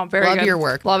 Wow, very good. Love your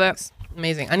work. Love it.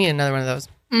 Amazing. I need another one of those.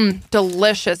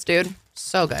 Delicious, dude.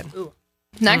 So good. Ooh.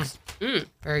 Next.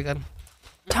 Very good.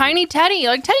 Tiny Teddy,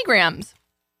 like Teddy Grahams.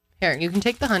 Here, you can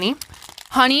take the honey.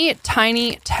 Honey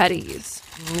Tiny Teddies.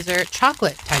 These are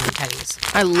chocolate tiny teddies.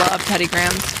 I love Teddy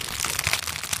Grahams.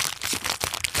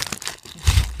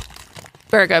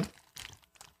 Very good.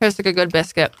 Here's like a good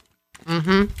biscuit.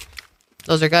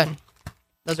 Those are good.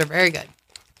 Those are very good.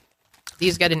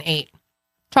 These get an 8.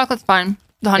 Chocolate's fine.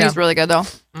 The honey's really good though.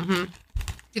 Do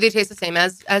they taste the same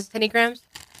as 10 grams?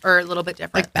 Or a little bit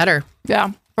different? Like better.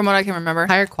 Yeah, from what I can remember.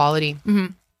 Higher quality.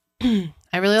 I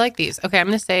really like these. Okay, I'm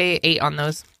going to say 8 on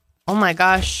those. Oh my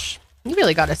gosh. You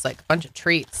really got us like a bunch of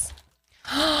treats.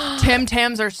 Tim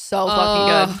Tams are so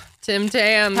fucking good. Tim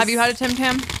Tams. Have you had a Tim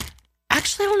Tam?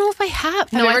 Actually, I don't know if I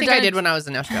have. No, I think I did when I was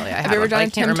in Australia. Have you ever done a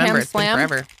Tim Tam slam? It's been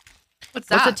forever. What's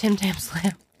that? What's a Tim Tam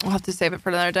slam? We'll have to save it for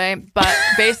another day. But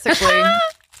basically,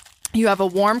 you have a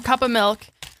warm cup of milk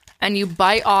and you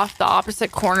bite off the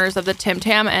opposite corners of the Tim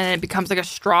Tam and it becomes like a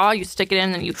straw. You stick it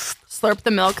in and you slurp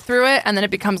the milk through it and then it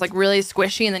becomes like really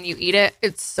squishy and then you eat it.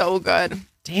 It's so good.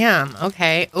 Damn.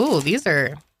 Okay. Ooh, these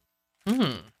are...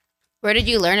 Where did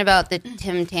you learn about the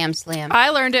Tim Tam Slam? I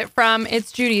learned it from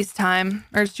It's Judy's Time.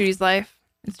 Or It's Judy's Life.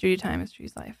 It's Judy Time. It's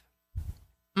Judy's Life.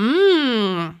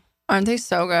 Aren't they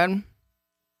so good?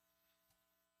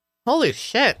 Holy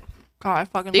shit. God, I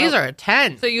fucking These love are a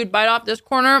 10. So you'd bite off this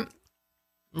corner.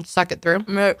 And suck it through.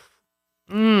 There's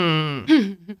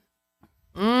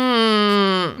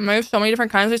so many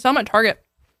different kinds. They sell them at Target.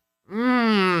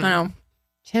 I know.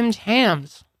 Tim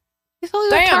Tams. You sold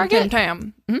these at Damn, Target? Tim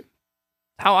Tam.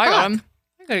 How I got them.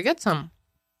 I gotta get some.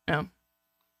 Yeah.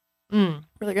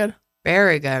 Really good.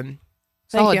 Very good.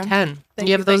 Solid 10. Do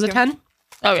you have those a 10?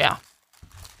 Oh, yeah.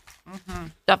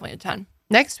 Definitely a 10.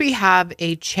 Next, we have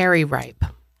a cherry ripe.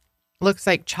 Looks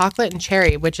like chocolate and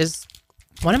cherry, which is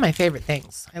one of my favorite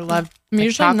things. I love I'm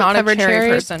usually not a cherry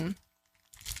person.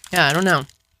 Yeah, I don't know.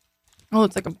 Oh,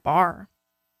 it's like a bar.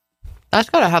 That's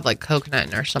got to have like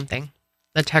coconut or something.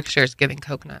 The texture is giving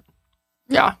coconut.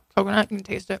 Yeah, coconut. You can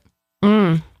taste it.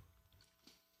 Not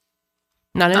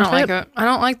into I don't like it. I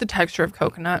don't like the texture of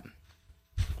coconut.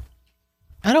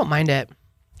 I don't mind it.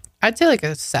 I'd say like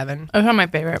a 7. It's not my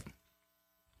favorite.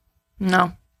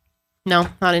 No. No,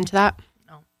 not into that?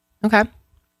 No. Okay.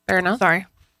 Fair enough. Sorry.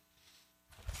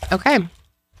 Okay.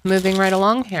 Moving right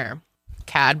along here.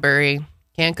 Cadbury.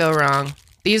 Can't go wrong.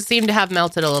 These seem to have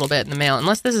melted a little bit in the mail,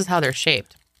 unless this is how they're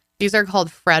shaped. These are called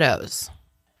Freddos.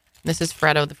 This is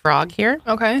Freddo the frog here.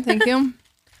 Okay, thank you.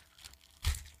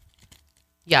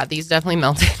 Yeah, these definitely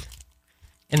melted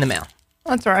in the mail.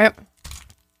 That's all right.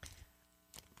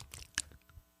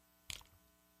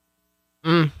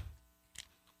 God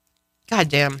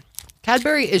damn.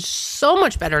 Cadbury is so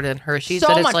much better than Hershey's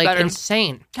that it's like better.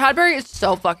 insane. Cadbury is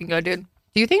so fucking good, dude.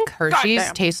 Do you think Hershey's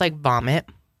Goddamn. tastes like vomit?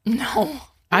 No.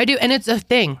 I do, and it's a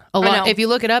thing. A lot. know. If you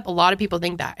look it up, a lot of people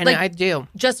think that, and Like- I do.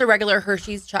 Just a regular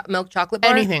Hershey's milk chocolate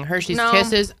bar? Anything, Hershey's No.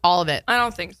 Kisses, all of it. I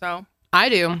don't think so. I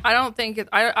do. I don't think it.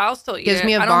 I'll still eat Gives it.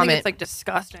 me a I don't vomit. think it's like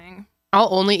disgusting. I'll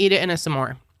only eat it in a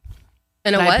s'more.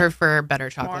 And a But what? I prefer better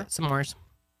chocolate s'mores.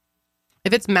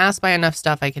 If it's masked by enough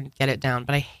stuff, I can get it down.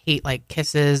 But I hate like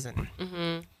Kisses and.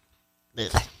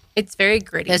 It's very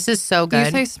gritty. This is so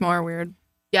good. You say s'more weird.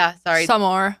 Yeah, sorry. Some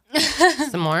more.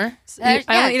 S'more? I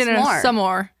only eat it in a s'more. some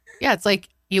more. Yeah, it's like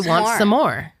you want S'more. some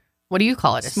more. What do you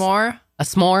call it? S'more. A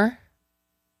s'more?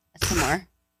 Some more.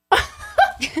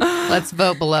 Let's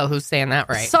vote below who's saying that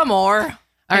right. Some more. All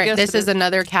right, guess this it is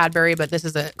another Cadbury, but this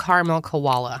is a caramel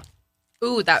koala.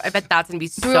 Ooh, I bet that's going to be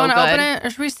so Do we want good. to open it? Or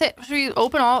should we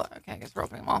open all? Okay, I guess we're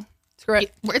opening them all. Screw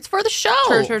it. It's for the show.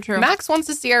 True. Max wants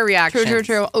to see our reaction.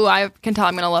 True. Oh, I can tell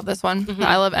I'm going to love this one.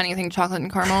 I love anything chocolate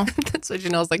and caramel. That's what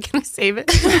Janelle's like, can I save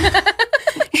it?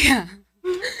 Yeah.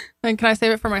 And can I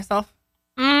save it for myself?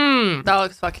 That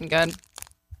looks fucking good.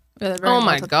 Yeah, Oh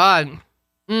my God.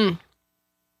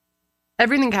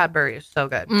 Everything Cadbury is so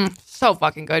good. So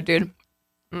fucking good, dude.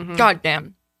 Mm-hmm. God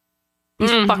damn.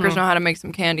 These fuckers know how to make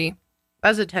some candy.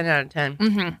 That's a 10 out of 10.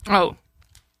 Mm-hmm. Oh.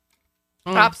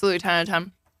 Absolutely 10 out of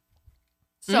 10.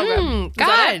 So good.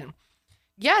 God.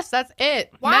 Yes, that's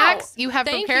it. Wow. Max, you have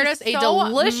prepared us a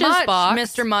delicious box.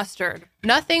 Mr. Mustard.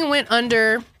 Nothing went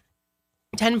under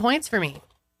 10 points for me.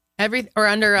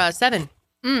 Under 7.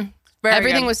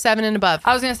 Everything was 7 and above.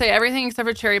 I was going to say everything except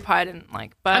for cherry pie I didn't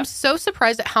like. But I'm so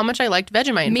surprised at how much I liked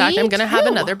Vegemite. In fact, I'm going to have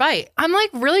another bite. I'm like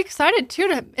really excited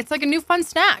too. It's like a new fun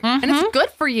snack. And it's good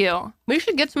for you. We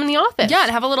should get some in the office. Yeah,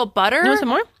 and have a little butter. You want some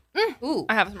more? Ooh.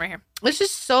 I have some right here. It's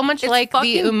just so much like the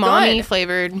umami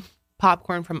flavored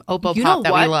popcorn from Oppo Pop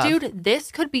that we love. Dude?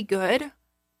 This could be good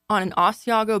on an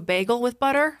Asiago bagel with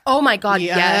butter. Oh my God,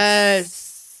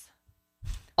 yes.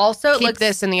 Also, keep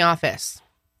this in the office.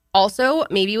 Also,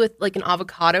 maybe with like an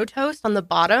avocado toast on the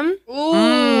bottom.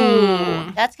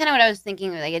 Ooh. That's kind of what I was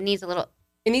thinking. Like it needs a little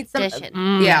some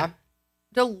addition. Yeah.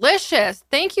 Delicious.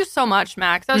 Thank you so much,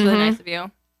 Max. That was really nice of you.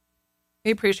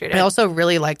 We appreciate it. I also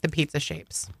really like the pizza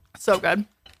shapes. So good.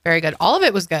 Very good. All of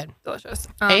it was good. Delicious.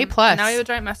 A+. Now we have a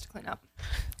giant mess to clean up.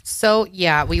 So,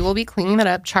 yeah, we will be cleaning that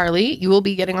up. Charlie, you will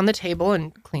be getting on the table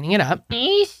and cleaning it up.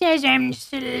 He says I'm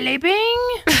sleeping.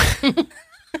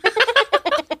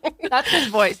 That's his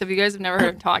voice. If you guys have never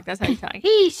heard him talk, that's how he talks.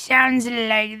 He sounds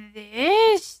like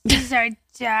this. This is our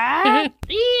dad.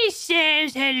 He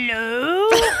says hello.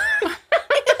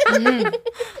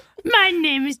 My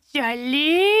name is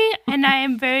Charlie, and I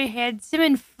am very handsome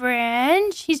in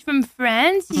French. He's from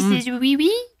France. He says oui,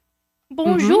 oui.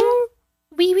 Bonjour.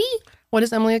 Oui, oui. What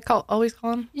does Emily always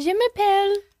call him? Je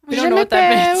m'appelle. We don't know what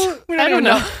that means. I don't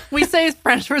know. We say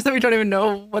French words that we don't even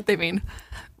know what they mean.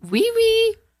 Oui,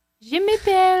 oui. Je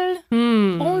m'appelle.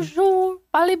 Bonjour.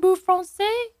 Parlez-vous français?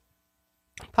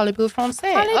 Parlez-vous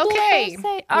français. Okay.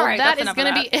 All right, that is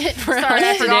going to be it for us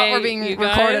I forgot today, we're being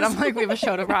recorded. I'm like, we have a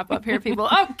show to wrap up here, people.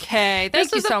 Okay.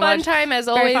 Thank you so much. This was a fun time. As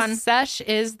always, Sesh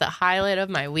is the highlight of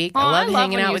my week. I love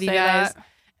hanging out with you guys.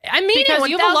 I mean, because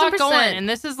you have a lot 1000%. going, and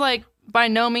this is like by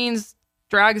no means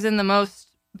drags in the most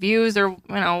views or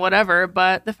whatever,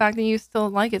 but the fact that you still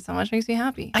like it so much makes me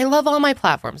happy. I love all my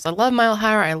platforms. I love Mile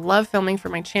Higher. I love filming for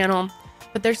my channel,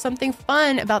 but there's something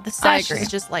fun about the Sesh. It's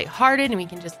just lighthearted, and we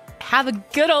can just have a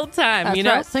good old time. That's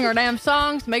right. Sing our damn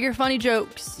songs, make your funny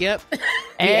jokes. Yep.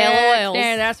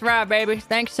 And that's right, baby.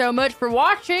 Thanks so much for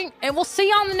watching, and we'll see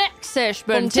you on the next sesh.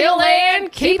 But until then,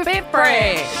 keep it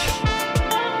fresh.